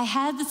 I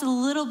had this a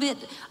little bit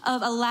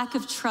of a lack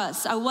of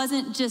trust. I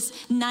wasn't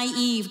just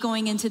naive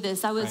going into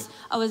this. I was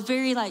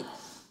very like,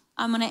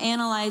 I'm gonna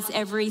analyze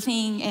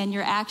everything and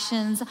your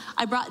actions.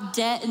 I brought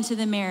debt into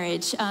the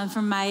marriage.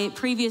 From my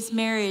previous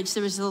marriage,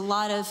 there was a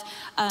lot of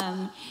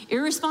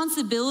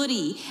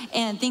irresponsibility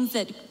and things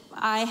that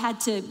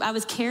I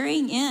was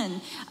carrying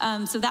in.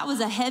 So that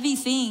was a heavy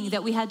thing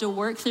that we had to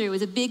work through. It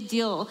was a big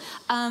deal.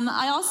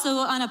 I also,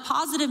 on a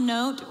positive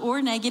note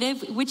or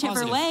negative,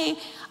 whichever way,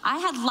 I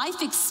had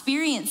life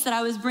experience that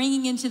I was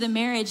bringing into the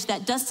marriage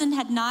that Dustin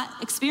had not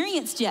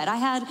experienced yet. I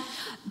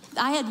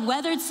had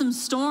weathered some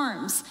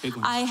storms.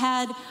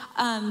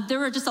 There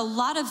were just a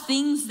lot of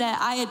things that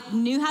I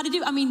knew how to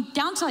do. I mean,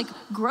 down to like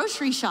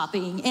grocery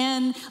shopping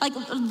and like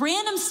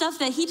random stuff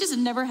that he just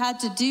never had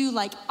to do,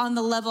 like on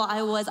the level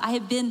I was. I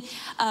had been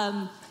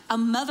a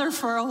mother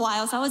for a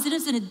while, so I was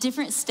just in a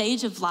different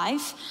stage of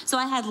life. So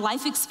I had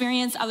life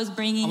experience I was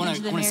bringing into the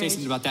marriage. I want to say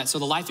something about that. So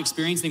the life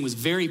experience thing was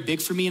very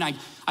big for me, and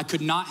I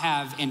could not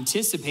have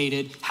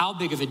anticipated how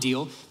big of a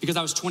deal, because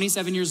I was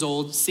 27 years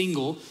old,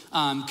 single,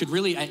 could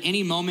really at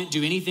any moment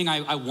do anything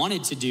I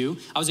wanted to do.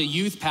 I was a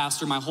youth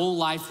pastor. My whole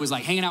life was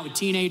like hanging out with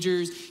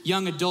teenagers,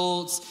 young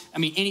adults. I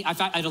mean,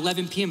 at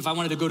 11 p.m., if I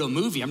wanted to go to a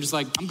movie, I'm just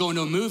like, I'm going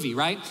to a movie,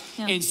 right?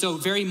 Yeah. And so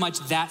very much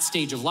that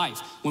stage of life.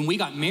 When we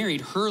got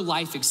married, her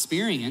life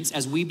experience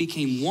as we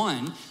became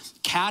one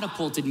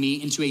catapulted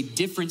me into a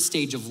different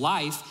stage of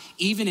life,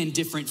 even in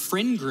different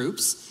friend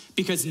groups,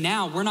 because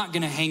now we're not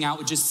gonna hang out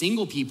with just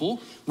single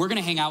people. We're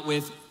gonna hang out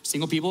with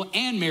single people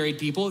and married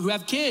people who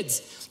have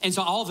kids. And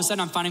so all of a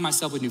sudden I'm finding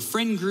myself with new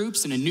friend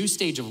groups and a new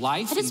stage of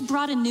life. I just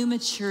brought a new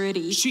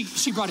maturity.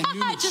 She brought a new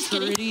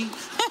maturity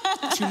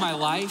to my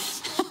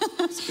life.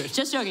 It's good.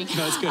 Just joking.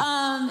 No, it's good.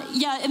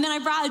 And then I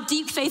brought a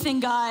deep faith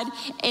in God.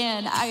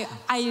 And I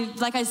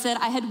like I said,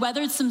 I had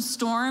weathered some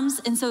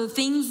storms. And so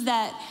things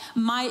that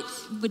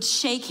would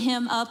shake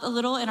him up a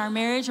little in our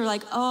marriage, or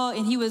like,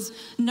 and he was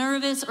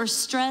nervous or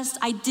stressed.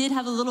 I did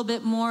have a little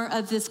bit more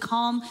of this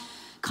calm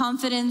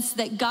confidence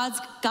that God's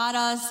got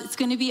us. It's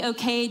going to be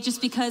okay, just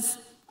because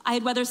I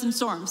had weathered some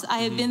storms. I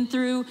had been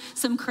through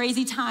some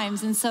crazy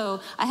times. And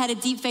so I had a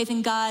deep faith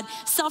in God.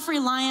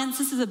 Self-reliance,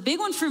 this is a big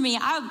one for me.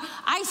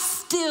 I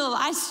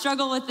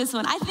struggle with this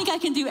one. I think I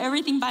can do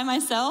everything by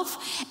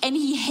myself, and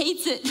he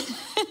hates it.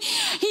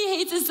 He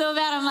hates it so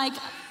bad. I'm like,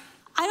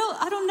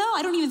 I don't know.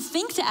 I don't even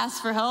think to ask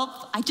for help.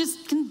 I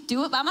just can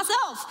do it by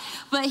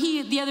myself. But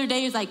the other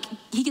day, is like,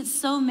 he gets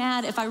so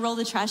mad if I roll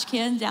the trash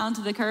can down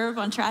to the curb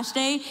on trash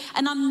day,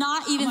 and I'm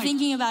not even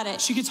thinking about it.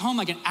 She gets home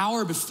like an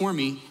hour before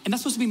me, and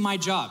that's supposed to be my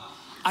job.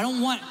 I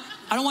don't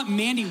want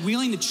Mandy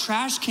wheeling the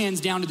trash cans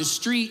down to the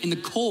street in the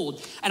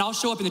cold, and I'll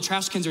show up and the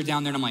trash cans are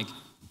down there, and I'm like.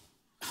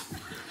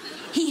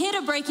 He hit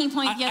a breaking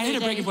point the other day. I hit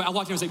a breaking point. I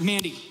walked in, I was like,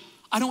 Mandy,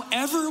 I don't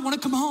ever want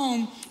to come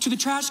home to the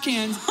trash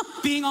cans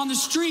being on the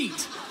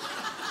street.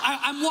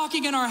 I'm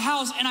walking in our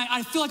house and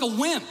I feel like a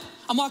wimp.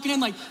 I'm walking in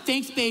like,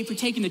 thanks, babe, for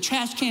taking the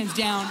trash cans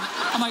down.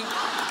 I'm like,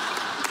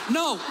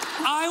 no,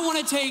 I want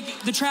to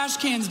take the trash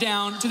cans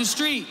down to the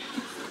street.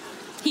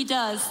 He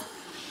does.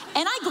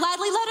 And I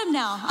gladly let him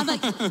now. I'm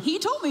like, he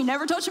told me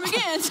never touch him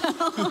again. So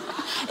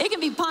it can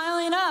be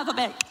piling up. I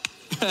bet.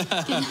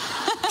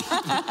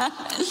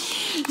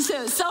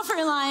 So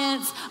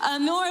self-reliance,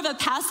 more of a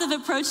passive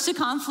approach to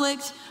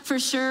conflict for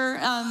sure.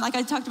 Like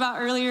I talked about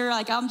earlier,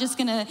 like I'm just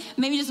gonna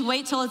maybe just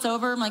wait till it's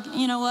over. I'm like,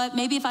 you know what?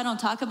 Maybe if I don't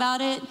talk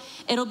about it,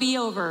 it'll be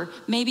over.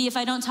 Maybe if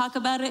I don't talk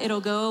about it,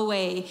 it'll go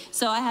away.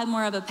 So I had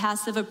more of a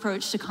passive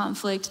approach to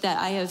conflict that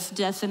I have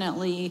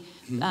definitely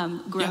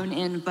grown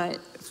in, but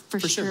for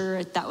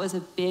sure, that was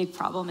a big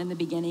problem in the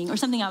beginning, or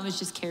something I was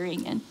just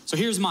carrying in. So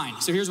here's mine.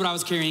 So here's what I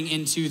was carrying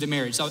into the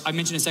marriage. So I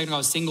mentioned a second ago, I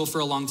was single for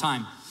a long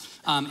time.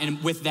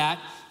 And with that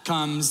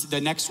comes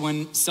the next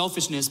one,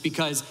 selfishness,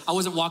 because I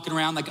wasn't walking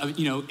around like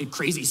a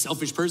crazy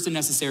selfish person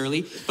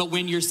necessarily. But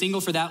when you're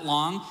single for that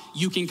long,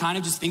 you can kind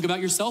of just think about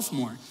yourself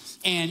more.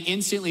 And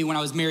instantly, when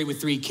I was married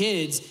with 3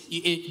 kids,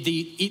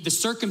 the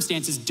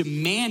circumstances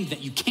demand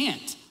that you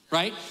can't.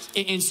 Right?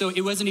 And so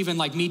it wasn't even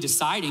like me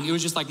deciding. It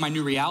was just like my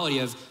new reality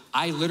of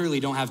I literally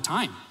don't have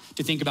time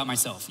to think about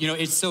myself.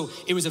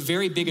 It was a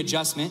very big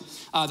adjustment.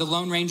 The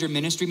Lone Ranger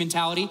ministry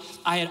mentality.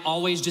 I had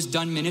always just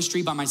done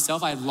ministry by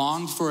myself. I had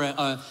longed for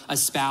a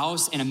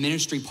spouse and a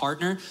ministry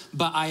partner,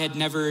 but I had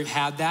never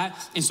had that.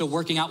 And so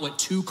working out what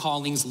 2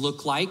 callings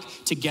look like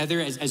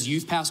together as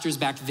youth pastors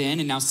back then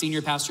and now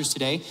senior pastors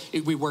today,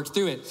 we worked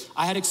through it.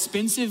 I had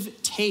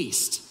expensive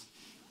taste.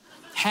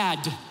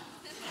 Had.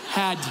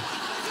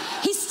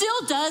 He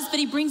still does, but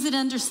he brings it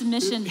under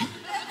submission.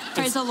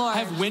 Praise the Lord. I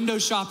have window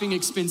shopping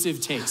expensive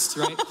taste,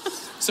 right?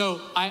 So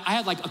I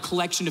had like a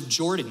collection of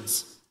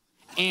Jordans.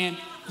 And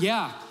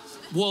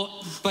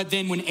but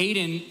then when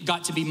Aiden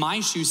got to be my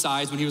shoe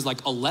size when he was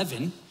like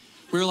 11,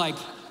 we were like,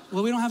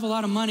 well, we don't have a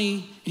lot of money.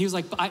 And he was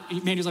like,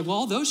 well,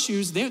 all those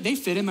shoes, they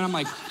fit him. And I'm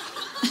like,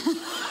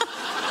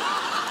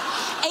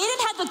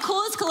 the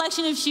coolest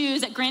collection of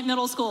shoes at Grant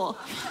Middle School.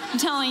 I'm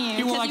telling you.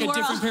 He wore like a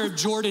different pair of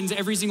Jordans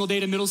every single day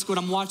to middle school,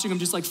 and I'm watching him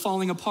just like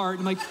falling apart.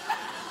 I'm like,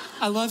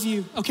 I love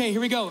you. Okay, here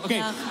we go. Okay.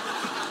 Yeah.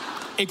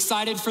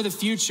 Excited for the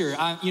future.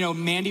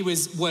 Mandy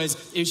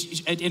was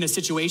in a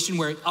situation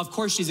where, of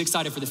course, she's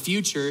excited for the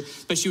future,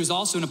 but she was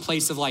also in a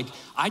place of like,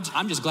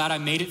 I'm just glad I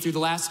made it through the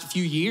last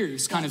few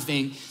years kind of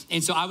thing.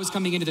 And so I was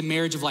coming into the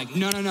marriage of like,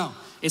 no.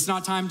 It's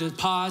not time to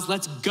pause.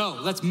 Let's go.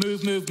 Let's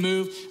move,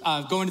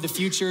 go into the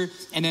future.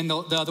 And then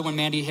the other one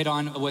Mandy hit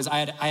on was I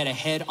had a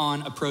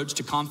head-on approach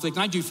to conflict.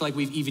 And I do feel like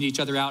we've evened each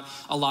other out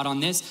a lot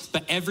on this.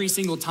 But every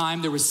single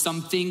time there was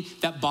something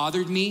that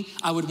bothered me,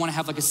 I would want to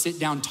have like a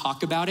sit-down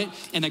talk about it.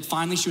 And like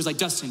finally she was like,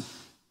 Dustin,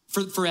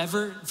 for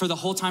the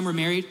whole time we're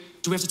married,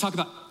 do we have to talk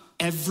about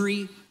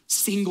every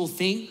single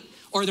thing?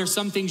 Or are there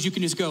some things you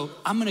can just go,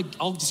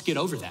 I'll just get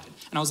over that.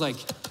 And I was like,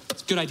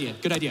 good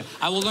idea.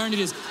 I will learn to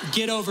just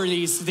get over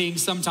these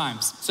things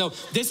sometimes. So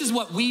this is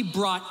what we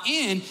brought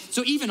in.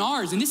 So even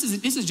ours, and this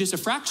is just a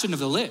fraction of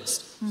the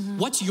list. Mm-hmm.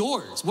 What's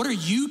yours? What are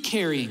you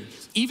carrying?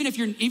 Even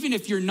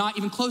if you're not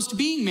even close to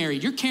being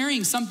married, you're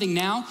carrying something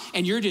now,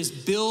 and you're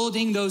just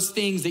building those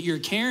things that you're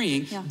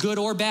carrying, good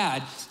or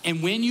bad.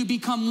 And when you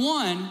become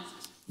one,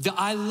 the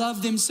I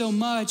love them so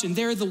much, and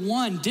they're the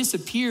one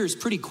disappears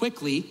pretty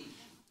quickly,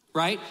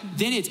 right? Mm-hmm.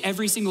 Then it's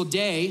every single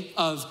day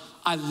of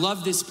I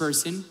love this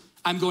person.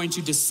 I'm going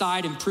to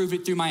decide and prove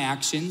it through my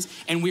actions,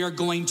 and we are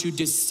going to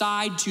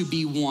decide to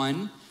be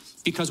one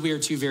because we are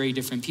 2 very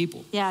different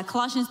people. Yeah,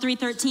 Colossians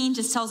 3:13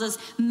 just tells us,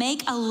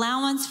 make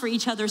allowance for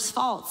each other's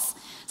faults.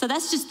 So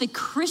that's just the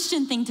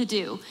Christian thing to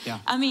do. Yeah.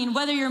 I mean,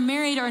 whether you're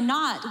married or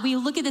not, we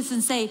look at this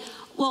and say,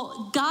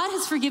 well, God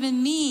has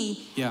forgiven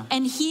me,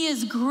 and he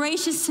is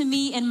gracious to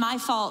me in my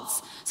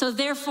faults. So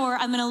therefore,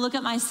 I'm gonna look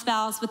at my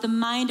spouse with the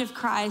mind of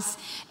Christ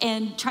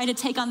and try to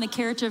take on the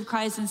character of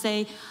Christ and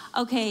say,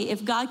 okay,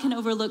 if God can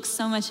overlook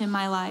so much in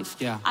my life,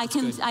 I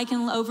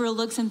can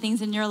overlook some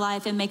things in your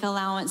life and make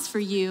allowance for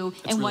you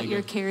and really what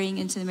you're carrying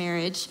into the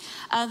marriage.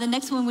 The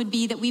next one would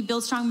be that we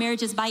build strong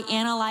marriages by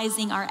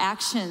analyzing our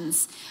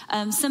actions.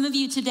 Some of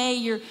you today,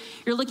 you're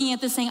looking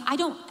at this saying, I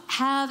don't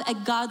have a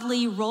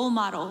godly role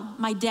model.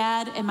 My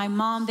dad and my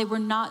mom, they were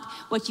not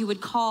what you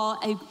would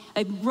call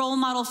a role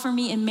model for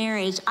me in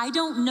marriage. I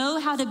don't know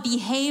how to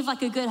behave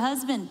like a good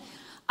husband.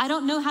 I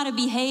don't know how to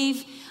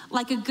behave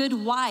like a good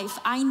wife.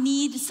 I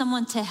need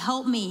someone to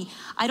help me.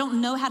 I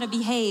don't know how to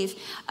behave.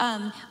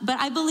 But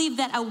I believe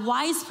that a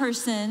wise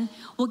person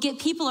will get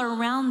people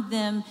around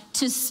them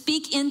to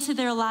speak into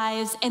their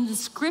lives, and the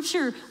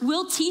scripture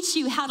will teach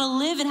you how to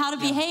live and how to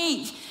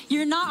behave.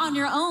 You're not on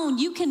your own.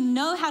 You can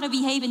know how to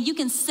behave, and you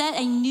can set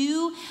a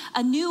new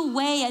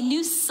way, a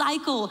new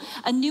cycle,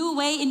 a new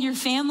way in your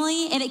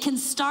family, and it can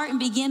start and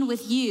begin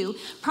with you.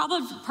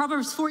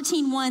 Proverbs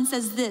 14:1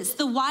 says this,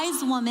 the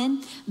wise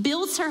woman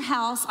builds her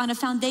house on a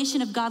foundation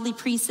of godly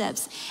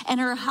precepts, and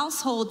her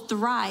household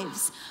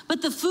thrives.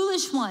 But the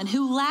foolish one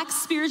who lacks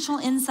spiritual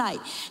insight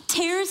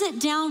tears it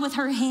down with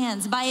her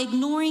hands by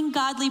ignoring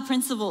godly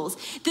principles.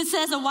 This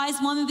says a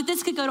wise woman, but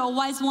this could go to a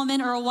wise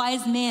woman or a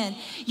wise man.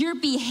 Your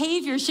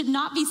behavior should should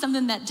not be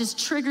something that just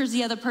triggers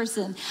the other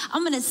person.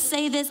 I'm gonna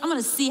say this, I'm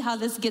gonna see how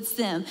this gets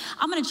them.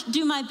 I'm gonna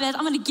do my best,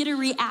 I'm gonna get a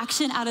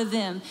reaction out of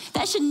them.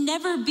 That should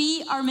never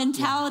be our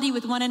mentality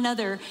with one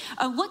another.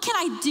 What can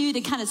I do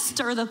to kind of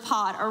stir the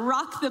pot or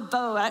rock the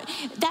boat?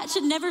 That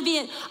should never be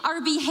it. Our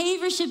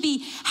behavior should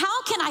be,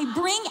 how can I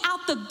bring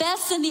out the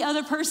best in the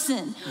other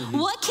person?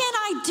 What can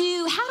I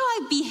do? How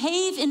do I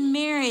behave in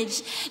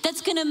marriage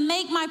that's gonna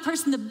make my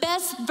person the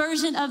best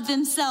version of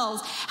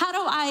themselves? How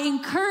do I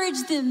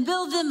encourage them,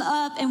 build them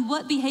up, and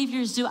what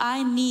behaviors do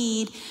I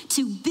need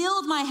to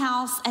build my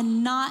house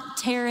and not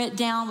tear it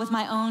down with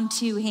my own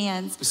two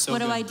hands? So what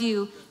do good. I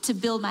do to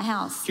build my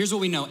house? Here's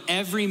what we know.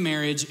 Every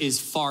marriage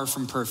is far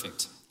from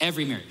perfect.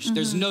 Every marriage.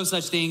 There's no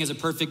such thing as a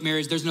perfect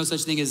marriage. There's no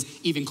such thing as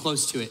even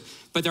close to it.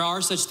 But there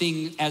are such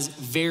things as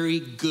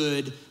very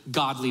good,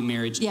 godly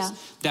marriages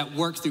that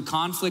work through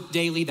conflict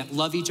daily, that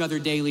love each other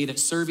daily, that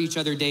serve each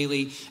other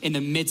daily in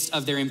the midst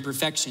of their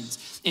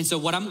imperfections. And so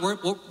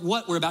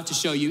what we're about to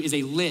show you is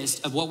a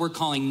list of what we're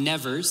calling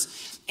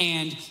nevers.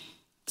 And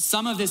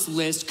some of this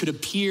list could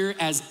appear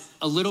as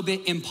a little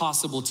bit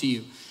impossible to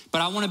you.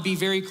 But I want to be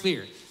very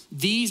clear.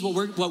 These,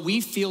 what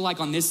we feel like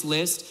on this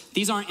list,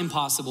 these aren't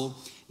impossible.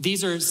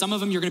 These are, some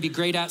of them you're gonna be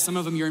great at, some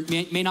of them you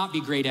may not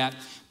be great at,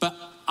 but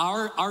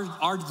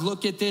our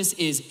look at this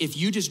is if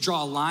you just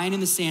draw a line in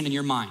the sand in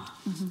your mind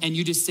and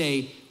you just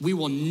say, we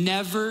will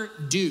never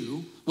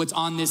do what's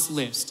on this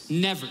list,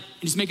 never,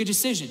 and just make a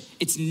decision.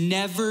 It's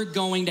never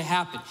going to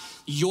happen.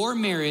 Your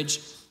marriage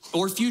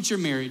or future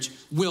marriage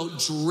will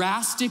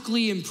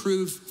drastically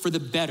improve for the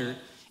better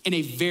in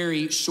a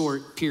very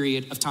short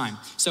period of time.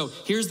 So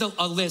here's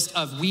a list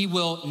of we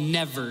will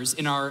nevers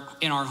in our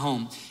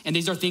home. And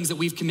these are things that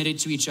we've committed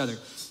to each other.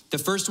 The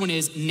first one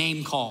is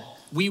name call.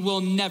 We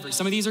will never.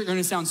 Some of these are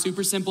gonna sound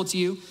super simple to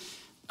you,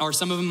 or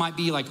some of them might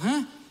be like,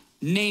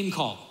 name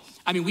call.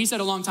 I mean, we said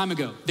a long time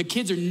ago, the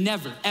kids are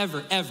never,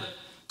 ever, ever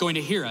going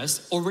to hear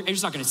us, or we're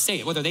just not gonna say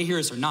it, whether they hear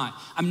us or not.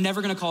 I'm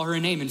never gonna call her a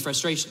name in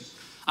frustration.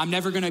 I'm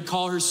never gonna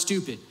call her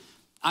stupid.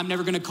 I'm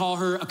never gonna call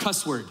her a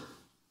cuss word.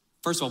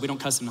 First of all, we don't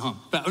cuss in the home,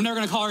 but I'm never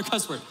gonna call her a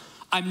cuss word.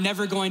 I'm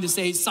never going to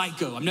say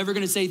psycho. I'm never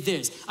gonna say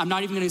this. I'm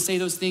not even gonna say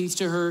those things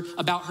to her,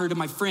 about her to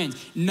my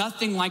friends.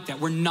 Nothing like that.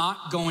 We're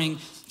not going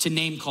to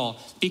name call,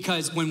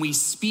 because when we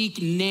speak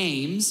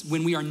names,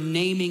 when we are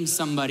naming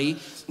somebody,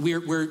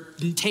 we're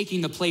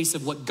taking the place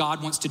of what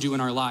God wants to do in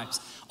our lives.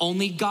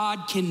 Only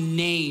God can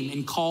name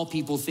and call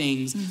people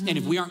things. And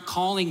if we aren't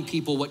calling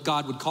people what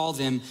God would call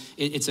them,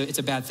 it's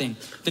a bad thing.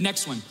 The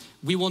next one,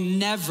 we will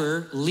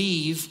never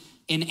leave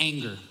in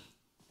anger.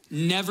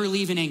 Never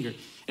leave in anger.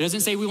 It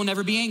doesn't say we will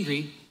never be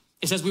angry.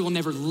 It says we will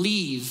never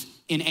leave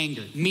in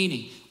anger,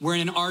 meaning we're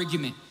in an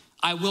argument.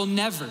 I will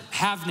never,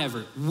 have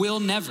never,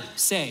 will never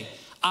say,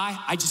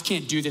 I just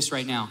can't do this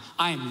right now.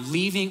 I am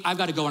leaving. I've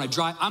got to go on a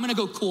drive. I'm going to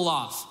go cool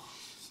off.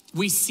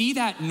 We see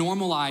that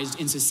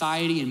normalized in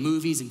society and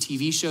movies and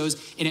TV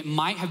shows, and it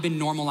might have been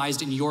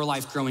normalized in your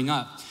life growing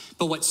up.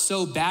 But what's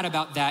so bad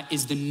about that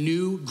is the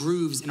new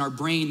grooves in our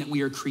brain that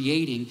we are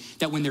creating,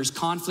 that when there's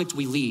conflict,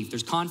 we leave.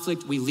 There's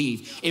conflict, we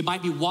leave. It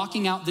might be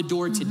walking out the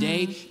door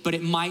today, but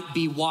it might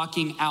be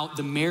walking out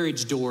the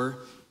marriage door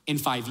in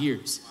 5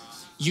 years.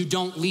 You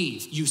don't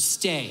leave, you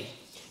stay.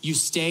 You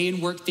stay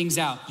and work things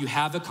out. You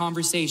have a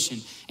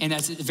conversation, and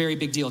that's a very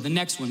big deal. The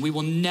next one, we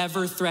will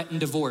never threaten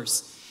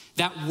divorce.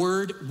 That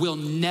word will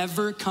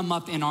never come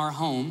up in our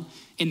home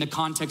in the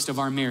context of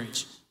our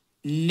marriage.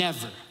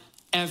 Never,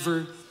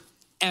 ever,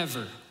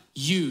 ever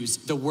use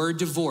the word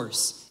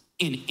divorce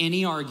in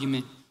any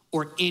argument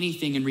or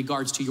anything in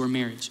regards to your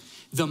marriage.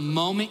 The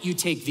moment you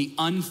take the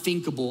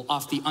unthinkable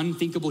off the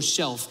unthinkable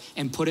shelf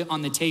and put it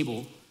on the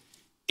table,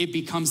 it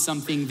becomes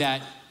something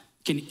that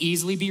can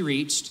easily be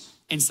reached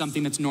and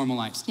something that's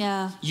normalized.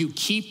 Yeah. You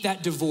keep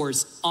that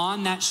divorce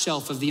on that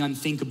shelf of the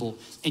unthinkable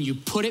and you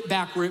put it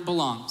back where it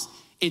belongs.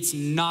 It's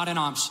not an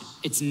option.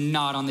 It's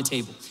not on the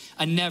table.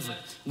 A never.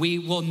 We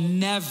will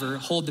never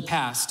hold the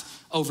past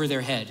over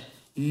their head.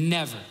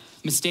 Never.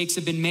 Mistakes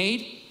have been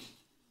made.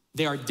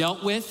 They are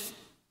dealt with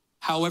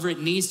however it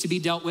needs to be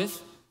dealt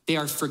with. They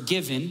are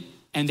forgiven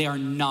and they are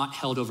not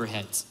held over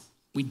heads.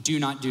 We do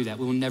not do that.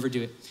 We will never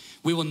do it.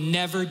 We will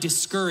never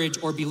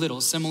discourage or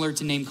belittle, similar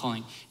to name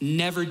calling.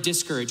 Never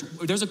discourage.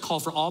 There's a call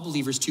for all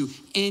believers to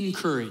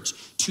encourage,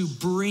 to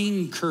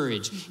bring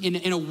courage.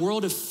 In a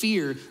world of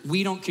fear,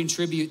 we don't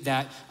contribute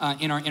that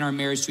in our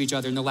marriage to each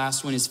other. And the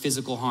last one is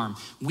physical harm.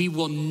 We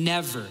will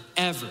never,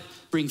 ever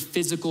bring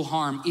physical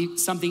harm,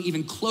 something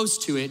even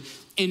close to it,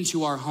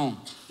 into our home.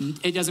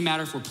 It doesn't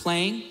matter if we're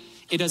playing.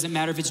 It doesn't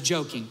matter if it's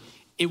joking.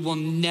 It will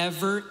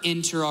never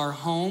enter our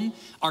home.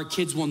 Our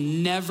kids will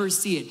never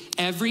see it.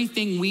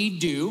 Everything we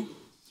do,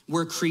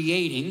 we're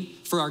creating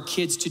for our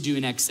kids to do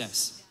in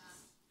excess.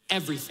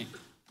 Everything.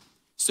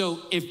 So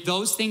if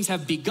those things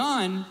have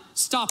begun,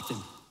 stop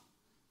them.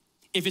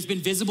 If it's been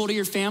visible to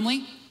your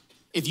family,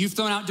 if you've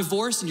thrown out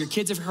divorce and your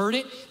kids have heard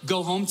it,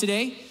 go home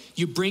today.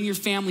 You bring your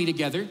family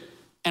together.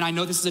 And I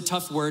know this is a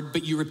tough word,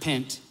 but you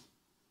repent.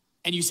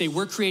 And you say,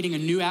 we're creating a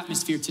new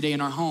atmosphere today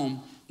in our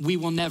home. We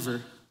will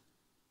never.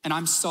 And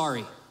I'm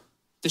sorry.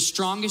 The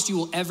strongest you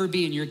will ever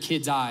be in your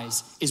kids'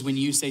 eyes is when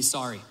you say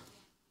sorry.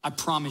 I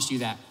promise you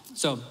that.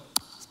 So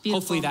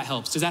hopefully that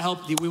helps. Does that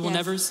help? The we will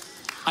nevers?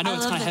 I know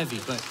it's kind of heavy,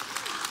 but.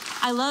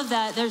 I love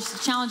that.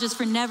 There's challenges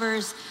for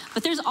nevers,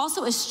 but there's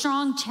also a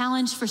strong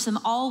challenge for some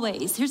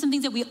always. Here's some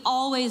things that we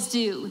always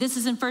do. This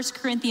is in 1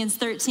 Corinthians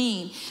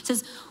 13. It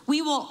says,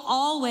 we will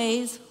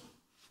always,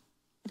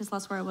 I just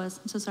lost where I was.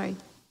 I'm so sorry.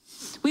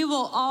 We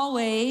will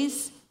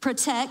always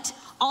protect,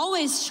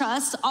 always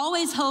trust,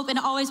 always hope, and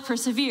always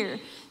persevere.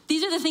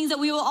 These are the things that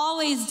we will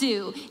always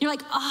do. You're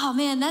like, oh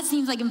man, that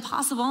seems like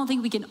impossible. I don't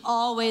think we can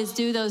always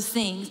do those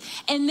things.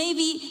 And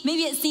maybe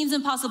it seems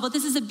impossible, but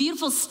this is a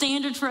beautiful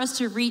standard for us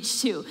to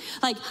reach to.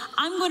 Like,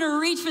 I'm gonna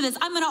reach for this.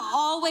 I'm gonna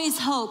always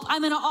hope.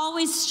 I'm gonna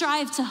always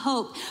strive to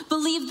hope,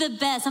 believe the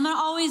best. I'm gonna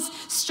always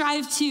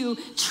strive to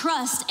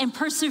trust and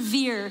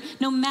persevere.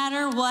 No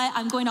matter what,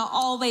 I'm going to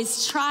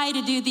always try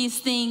to do these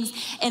things.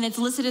 And it's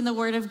listed in the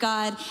Word of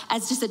God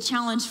as just a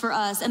challenge for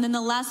us. And then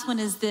the last one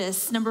is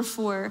this, number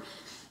 4.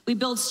 We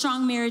build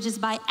strong marriages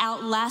by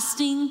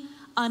outlasting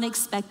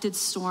unexpected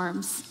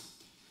storms.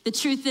 The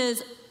truth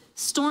is,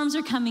 storms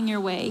are coming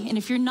your way. And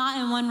if you're not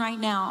in one right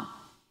now,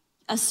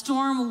 a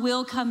storm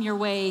will come your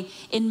way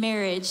in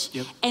marriage.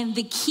 Yep. And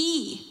the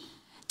key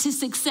to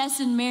success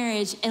in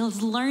marriage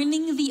is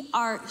learning the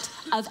art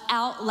of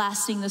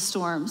outlasting the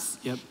storms.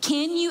 Yep.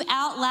 Can you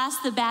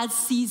outlast the bad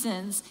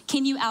seasons?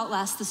 Can you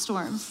outlast the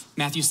storms?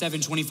 Matthew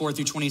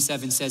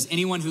 7:24-27 says,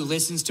 anyone who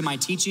listens to my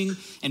teaching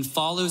and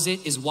follows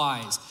it is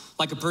wise,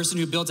 like a person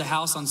who builds a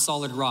house on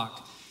solid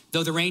rock.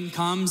 Though the rain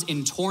comes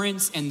in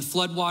torrents and the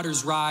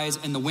floodwaters rise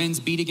and the winds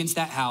beat against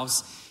that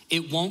house,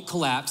 it won't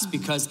collapse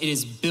because it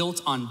is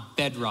built on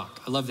bedrock.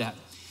 I love that.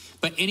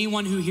 But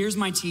anyone who hears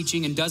my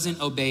teaching and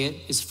doesn't obey it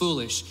is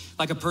foolish,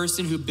 like a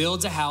person who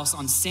builds a house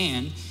on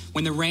sand.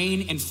 When the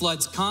rain and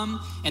floods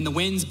come and the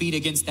winds beat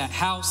against that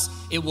house,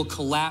 it will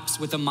collapse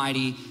with a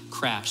mighty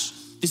crash.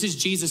 This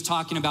is Jesus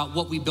talking about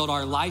what we build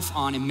our life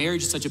on, and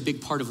marriage is such a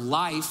big part of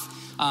life.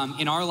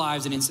 In our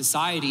lives and in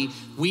society,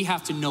 we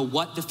have to know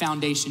what the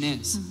foundation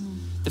is.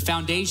 The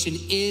foundation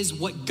is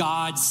what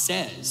God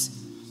says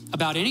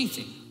about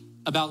anything,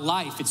 about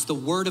life. It's the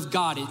Word of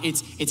God.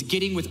 It's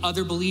getting with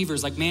other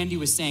believers, like Mandy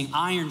was saying,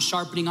 iron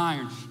sharpening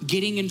iron,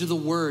 getting into the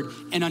Word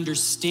and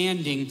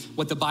understanding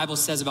what the Bible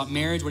says about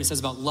marriage, what it says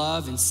about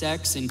love and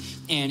sex, and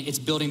it's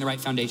building the right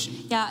foundation.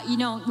 Yeah, you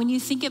know, when you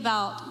think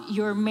about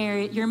your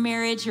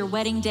marriage, your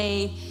wedding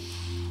day,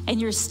 and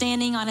you're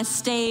standing on a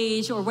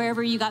stage or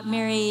wherever you got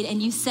married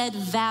and you said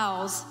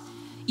vows,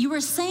 you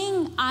were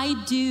saying I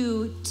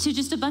do to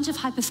just a bunch of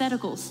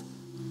hypotheticals,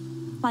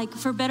 like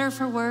for better,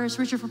 for worse,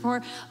 richer, for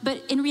poor.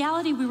 But in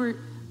reality, we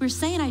were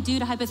saying I do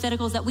to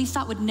hypotheticals that we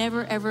thought would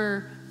never,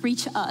 ever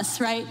reach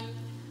us, right?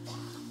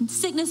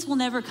 Sickness will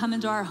never come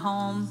into our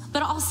home,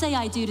 but I'll say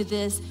I do to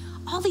this.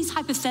 All these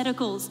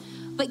hypotheticals.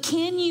 But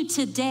can you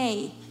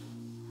today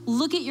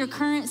look at your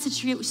current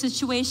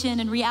situation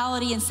and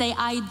reality and say,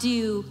 I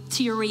do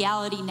to your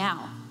reality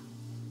now?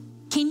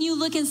 Can you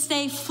look and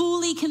stay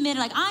fully committed?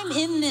 Like, I'm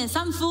in this,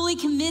 I'm fully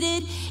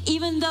committed,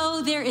 even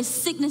though there is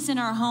sickness in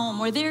our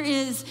home, or there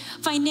is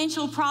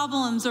financial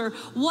problems, or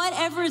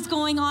whatever is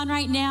going on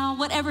right now,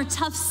 whatever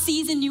tough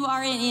season you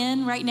are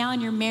in right now in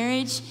your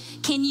marriage.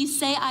 Can you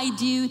say, I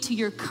do to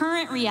your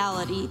current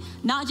reality,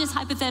 not just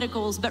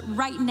hypotheticals, but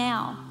right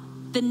now,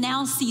 the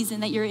now season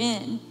that you're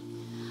in?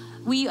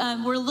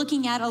 We're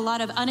looking at a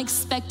lot of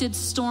unexpected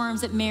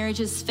storms that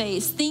marriages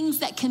face, things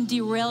that can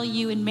derail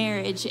you in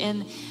marriage.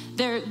 And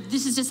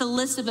this is just a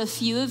list of a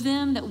few of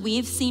them that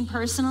we've seen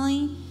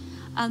personally.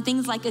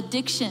 Things like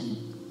addiction.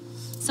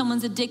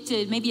 Someone's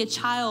addicted, maybe a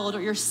child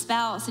or your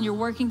spouse, and you're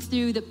working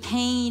through the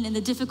pain and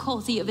the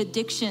difficulty of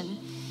addiction.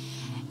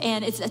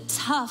 And it's a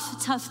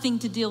tough thing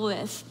to deal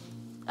with.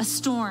 A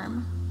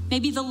storm,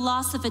 maybe the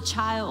loss of a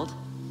child.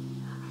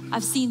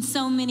 I've seen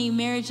so many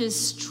marriages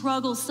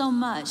struggle so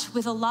much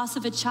with a loss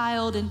of a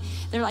child, and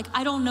they're like,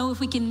 I don't know if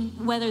we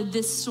can weather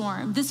this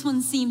storm. This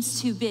one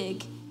seems too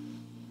big.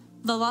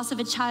 The loss of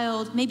a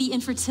child, maybe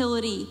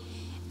infertility,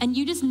 and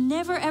you just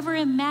never ever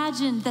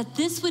imagined that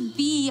this would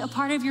be a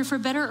part of your for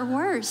better or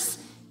worse.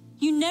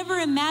 You never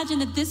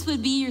imagined that this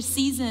would be your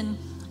season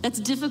that's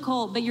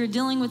difficult, but you're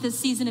dealing with a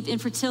season of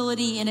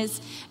infertility, and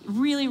it's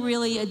really,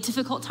 really a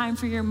difficult time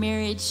for your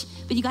marriage,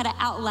 but you gotta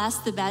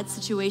outlast the bad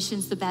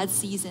situations, the bad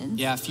seasons.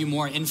 Yeah, a few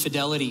more.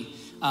 Infidelity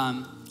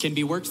can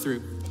be worked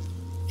through.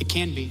 It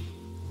can be.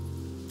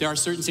 There are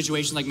certain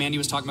situations, like Mandy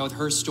was talking about with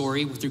her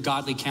story, through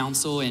godly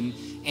counsel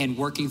and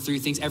working through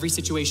things. Every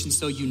situation's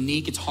so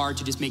unique, it's hard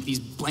to just make these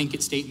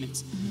blanket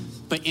statements.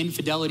 But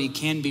infidelity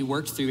can be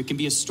worked through. It can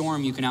be a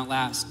storm you can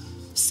outlast.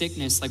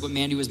 Sickness, like what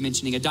Mandy was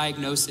mentioning, a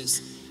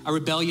diagnosis, a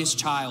rebellious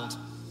child,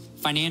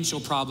 financial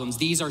problems.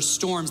 These are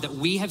storms that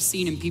we have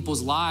seen in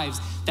people's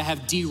lives that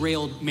have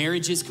derailed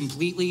marriages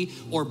completely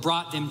or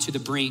brought them to the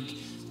brink.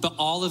 But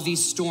all of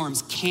these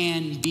storms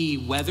can be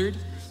weathered.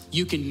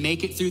 You can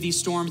make it through these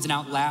storms and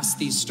outlast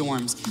these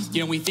storms. You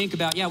know, we think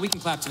about, we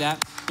can clap to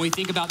that. When we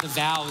think about the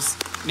vows,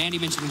 Mandy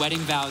mentioned wedding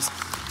vows.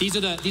 These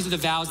are the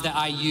vows that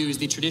I use,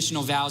 the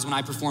traditional vows when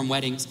I perform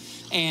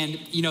weddings. And,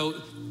 you know,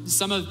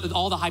 some of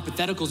all the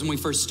hypotheticals when we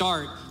first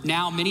start,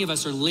 now many of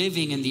us are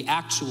living in the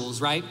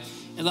actuals, right?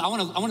 And I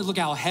want to look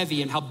at how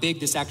heavy and how big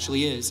this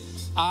actually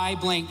is. I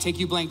blank, take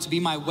you blank, to be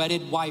my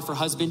wedded wife or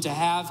husband, to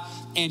have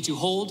and to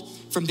hold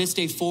from this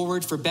day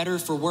forward, for better,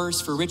 for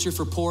worse, for richer,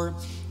 for poor,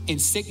 in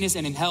sickness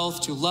and in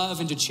health, to love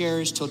and to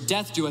cherish till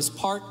death do us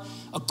part,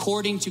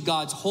 according to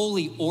God's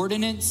holy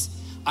ordinance,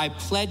 I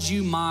pledge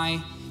you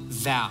my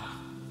vow.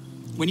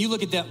 When you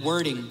look at that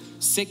wording,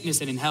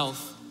 sickness and in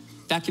health,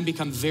 that can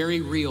become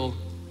very real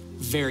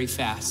very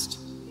fast.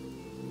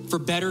 For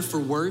better, for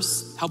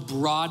worse, how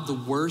broad the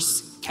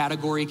worse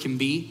category can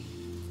be.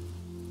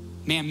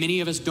 Man,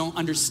 many of us don't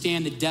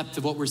understand the depth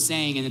of what we're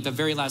saying. And at the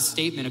very last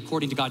statement,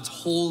 according to God's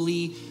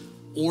holy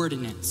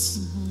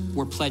ordinance,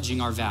 we're pledging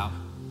our vow.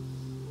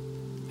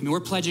 I mean, we're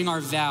pledging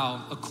our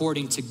vow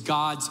according to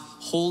God's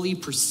holy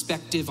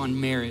perspective on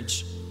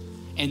marriage.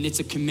 And it's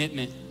a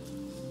commitment.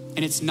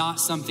 And it's not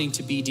something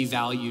to be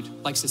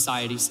devalued, like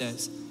society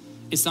says.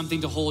 It's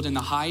something to hold in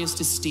the highest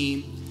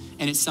esteem.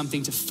 And it's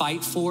something to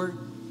fight for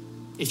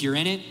if you're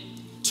in it,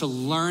 to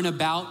learn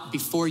about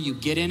before you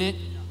get in it,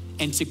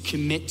 and to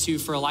commit to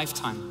for a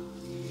lifetime.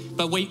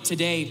 But wait,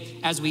 today,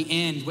 as we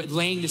end,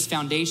 laying this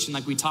foundation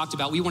like we talked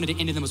about, we wanted to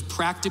end in the most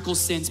practical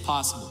sense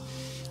possible.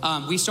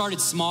 We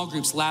started small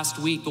groups last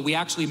week, but we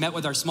actually met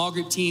with our small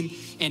group team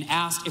and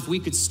asked if we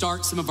could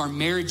start some of our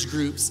marriage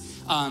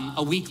groups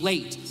a week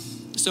late.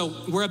 So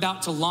we're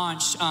about to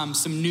launch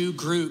some new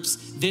groups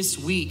this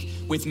week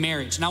with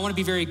marriage. And I want to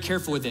be very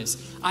careful with this.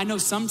 I know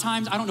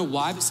sometimes, I don't know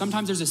why, but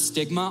sometimes there's a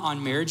stigma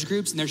on marriage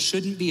groups, and there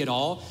shouldn't be at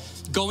all.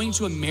 Going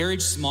to a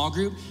marriage small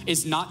group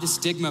is not the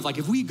stigma of like,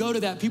 if we go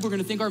to that, people are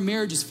going to think our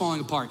marriage is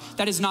falling apart.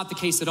 That is not the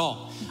case at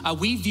all.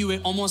 We view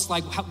it almost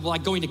like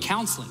going to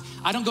counseling.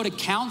 I don't go to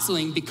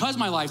counseling because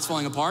my life's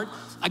falling apart.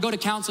 I go to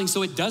counseling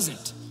so it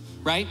doesn't,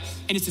 right?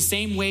 And it's the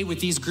same way with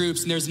these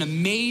groups. And there's an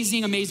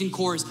amazing, amazing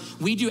course.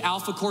 We do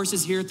Alpha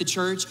courses here at the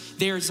church.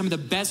 They are some of the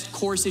best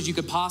courses you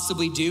could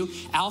possibly do.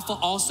 Alpha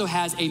also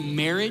has a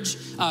marriage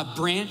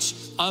branch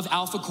of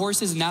Alpha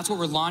courses, and that's what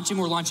we're launching.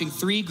 We're launching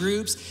 3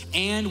 groups,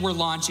 and we're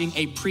launching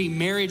a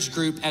pre-marriage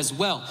group as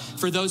well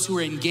for those who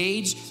are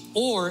engaged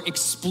or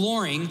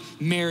exploring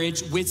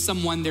marriage with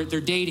someone they're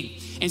dating.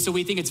 And so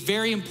we think it's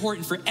very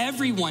important for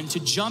everyone to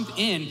jump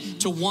in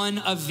to one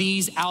of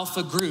these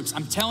Alpha groups.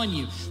 I'm telling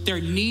you,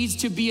 there needs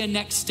to be a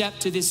next step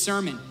to this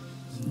sermon.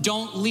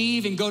 Don't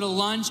leave and go to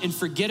lunch and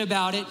forget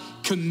about it.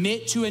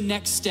 Commit to a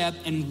next step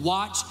and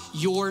watch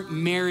your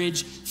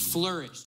marriage flourish.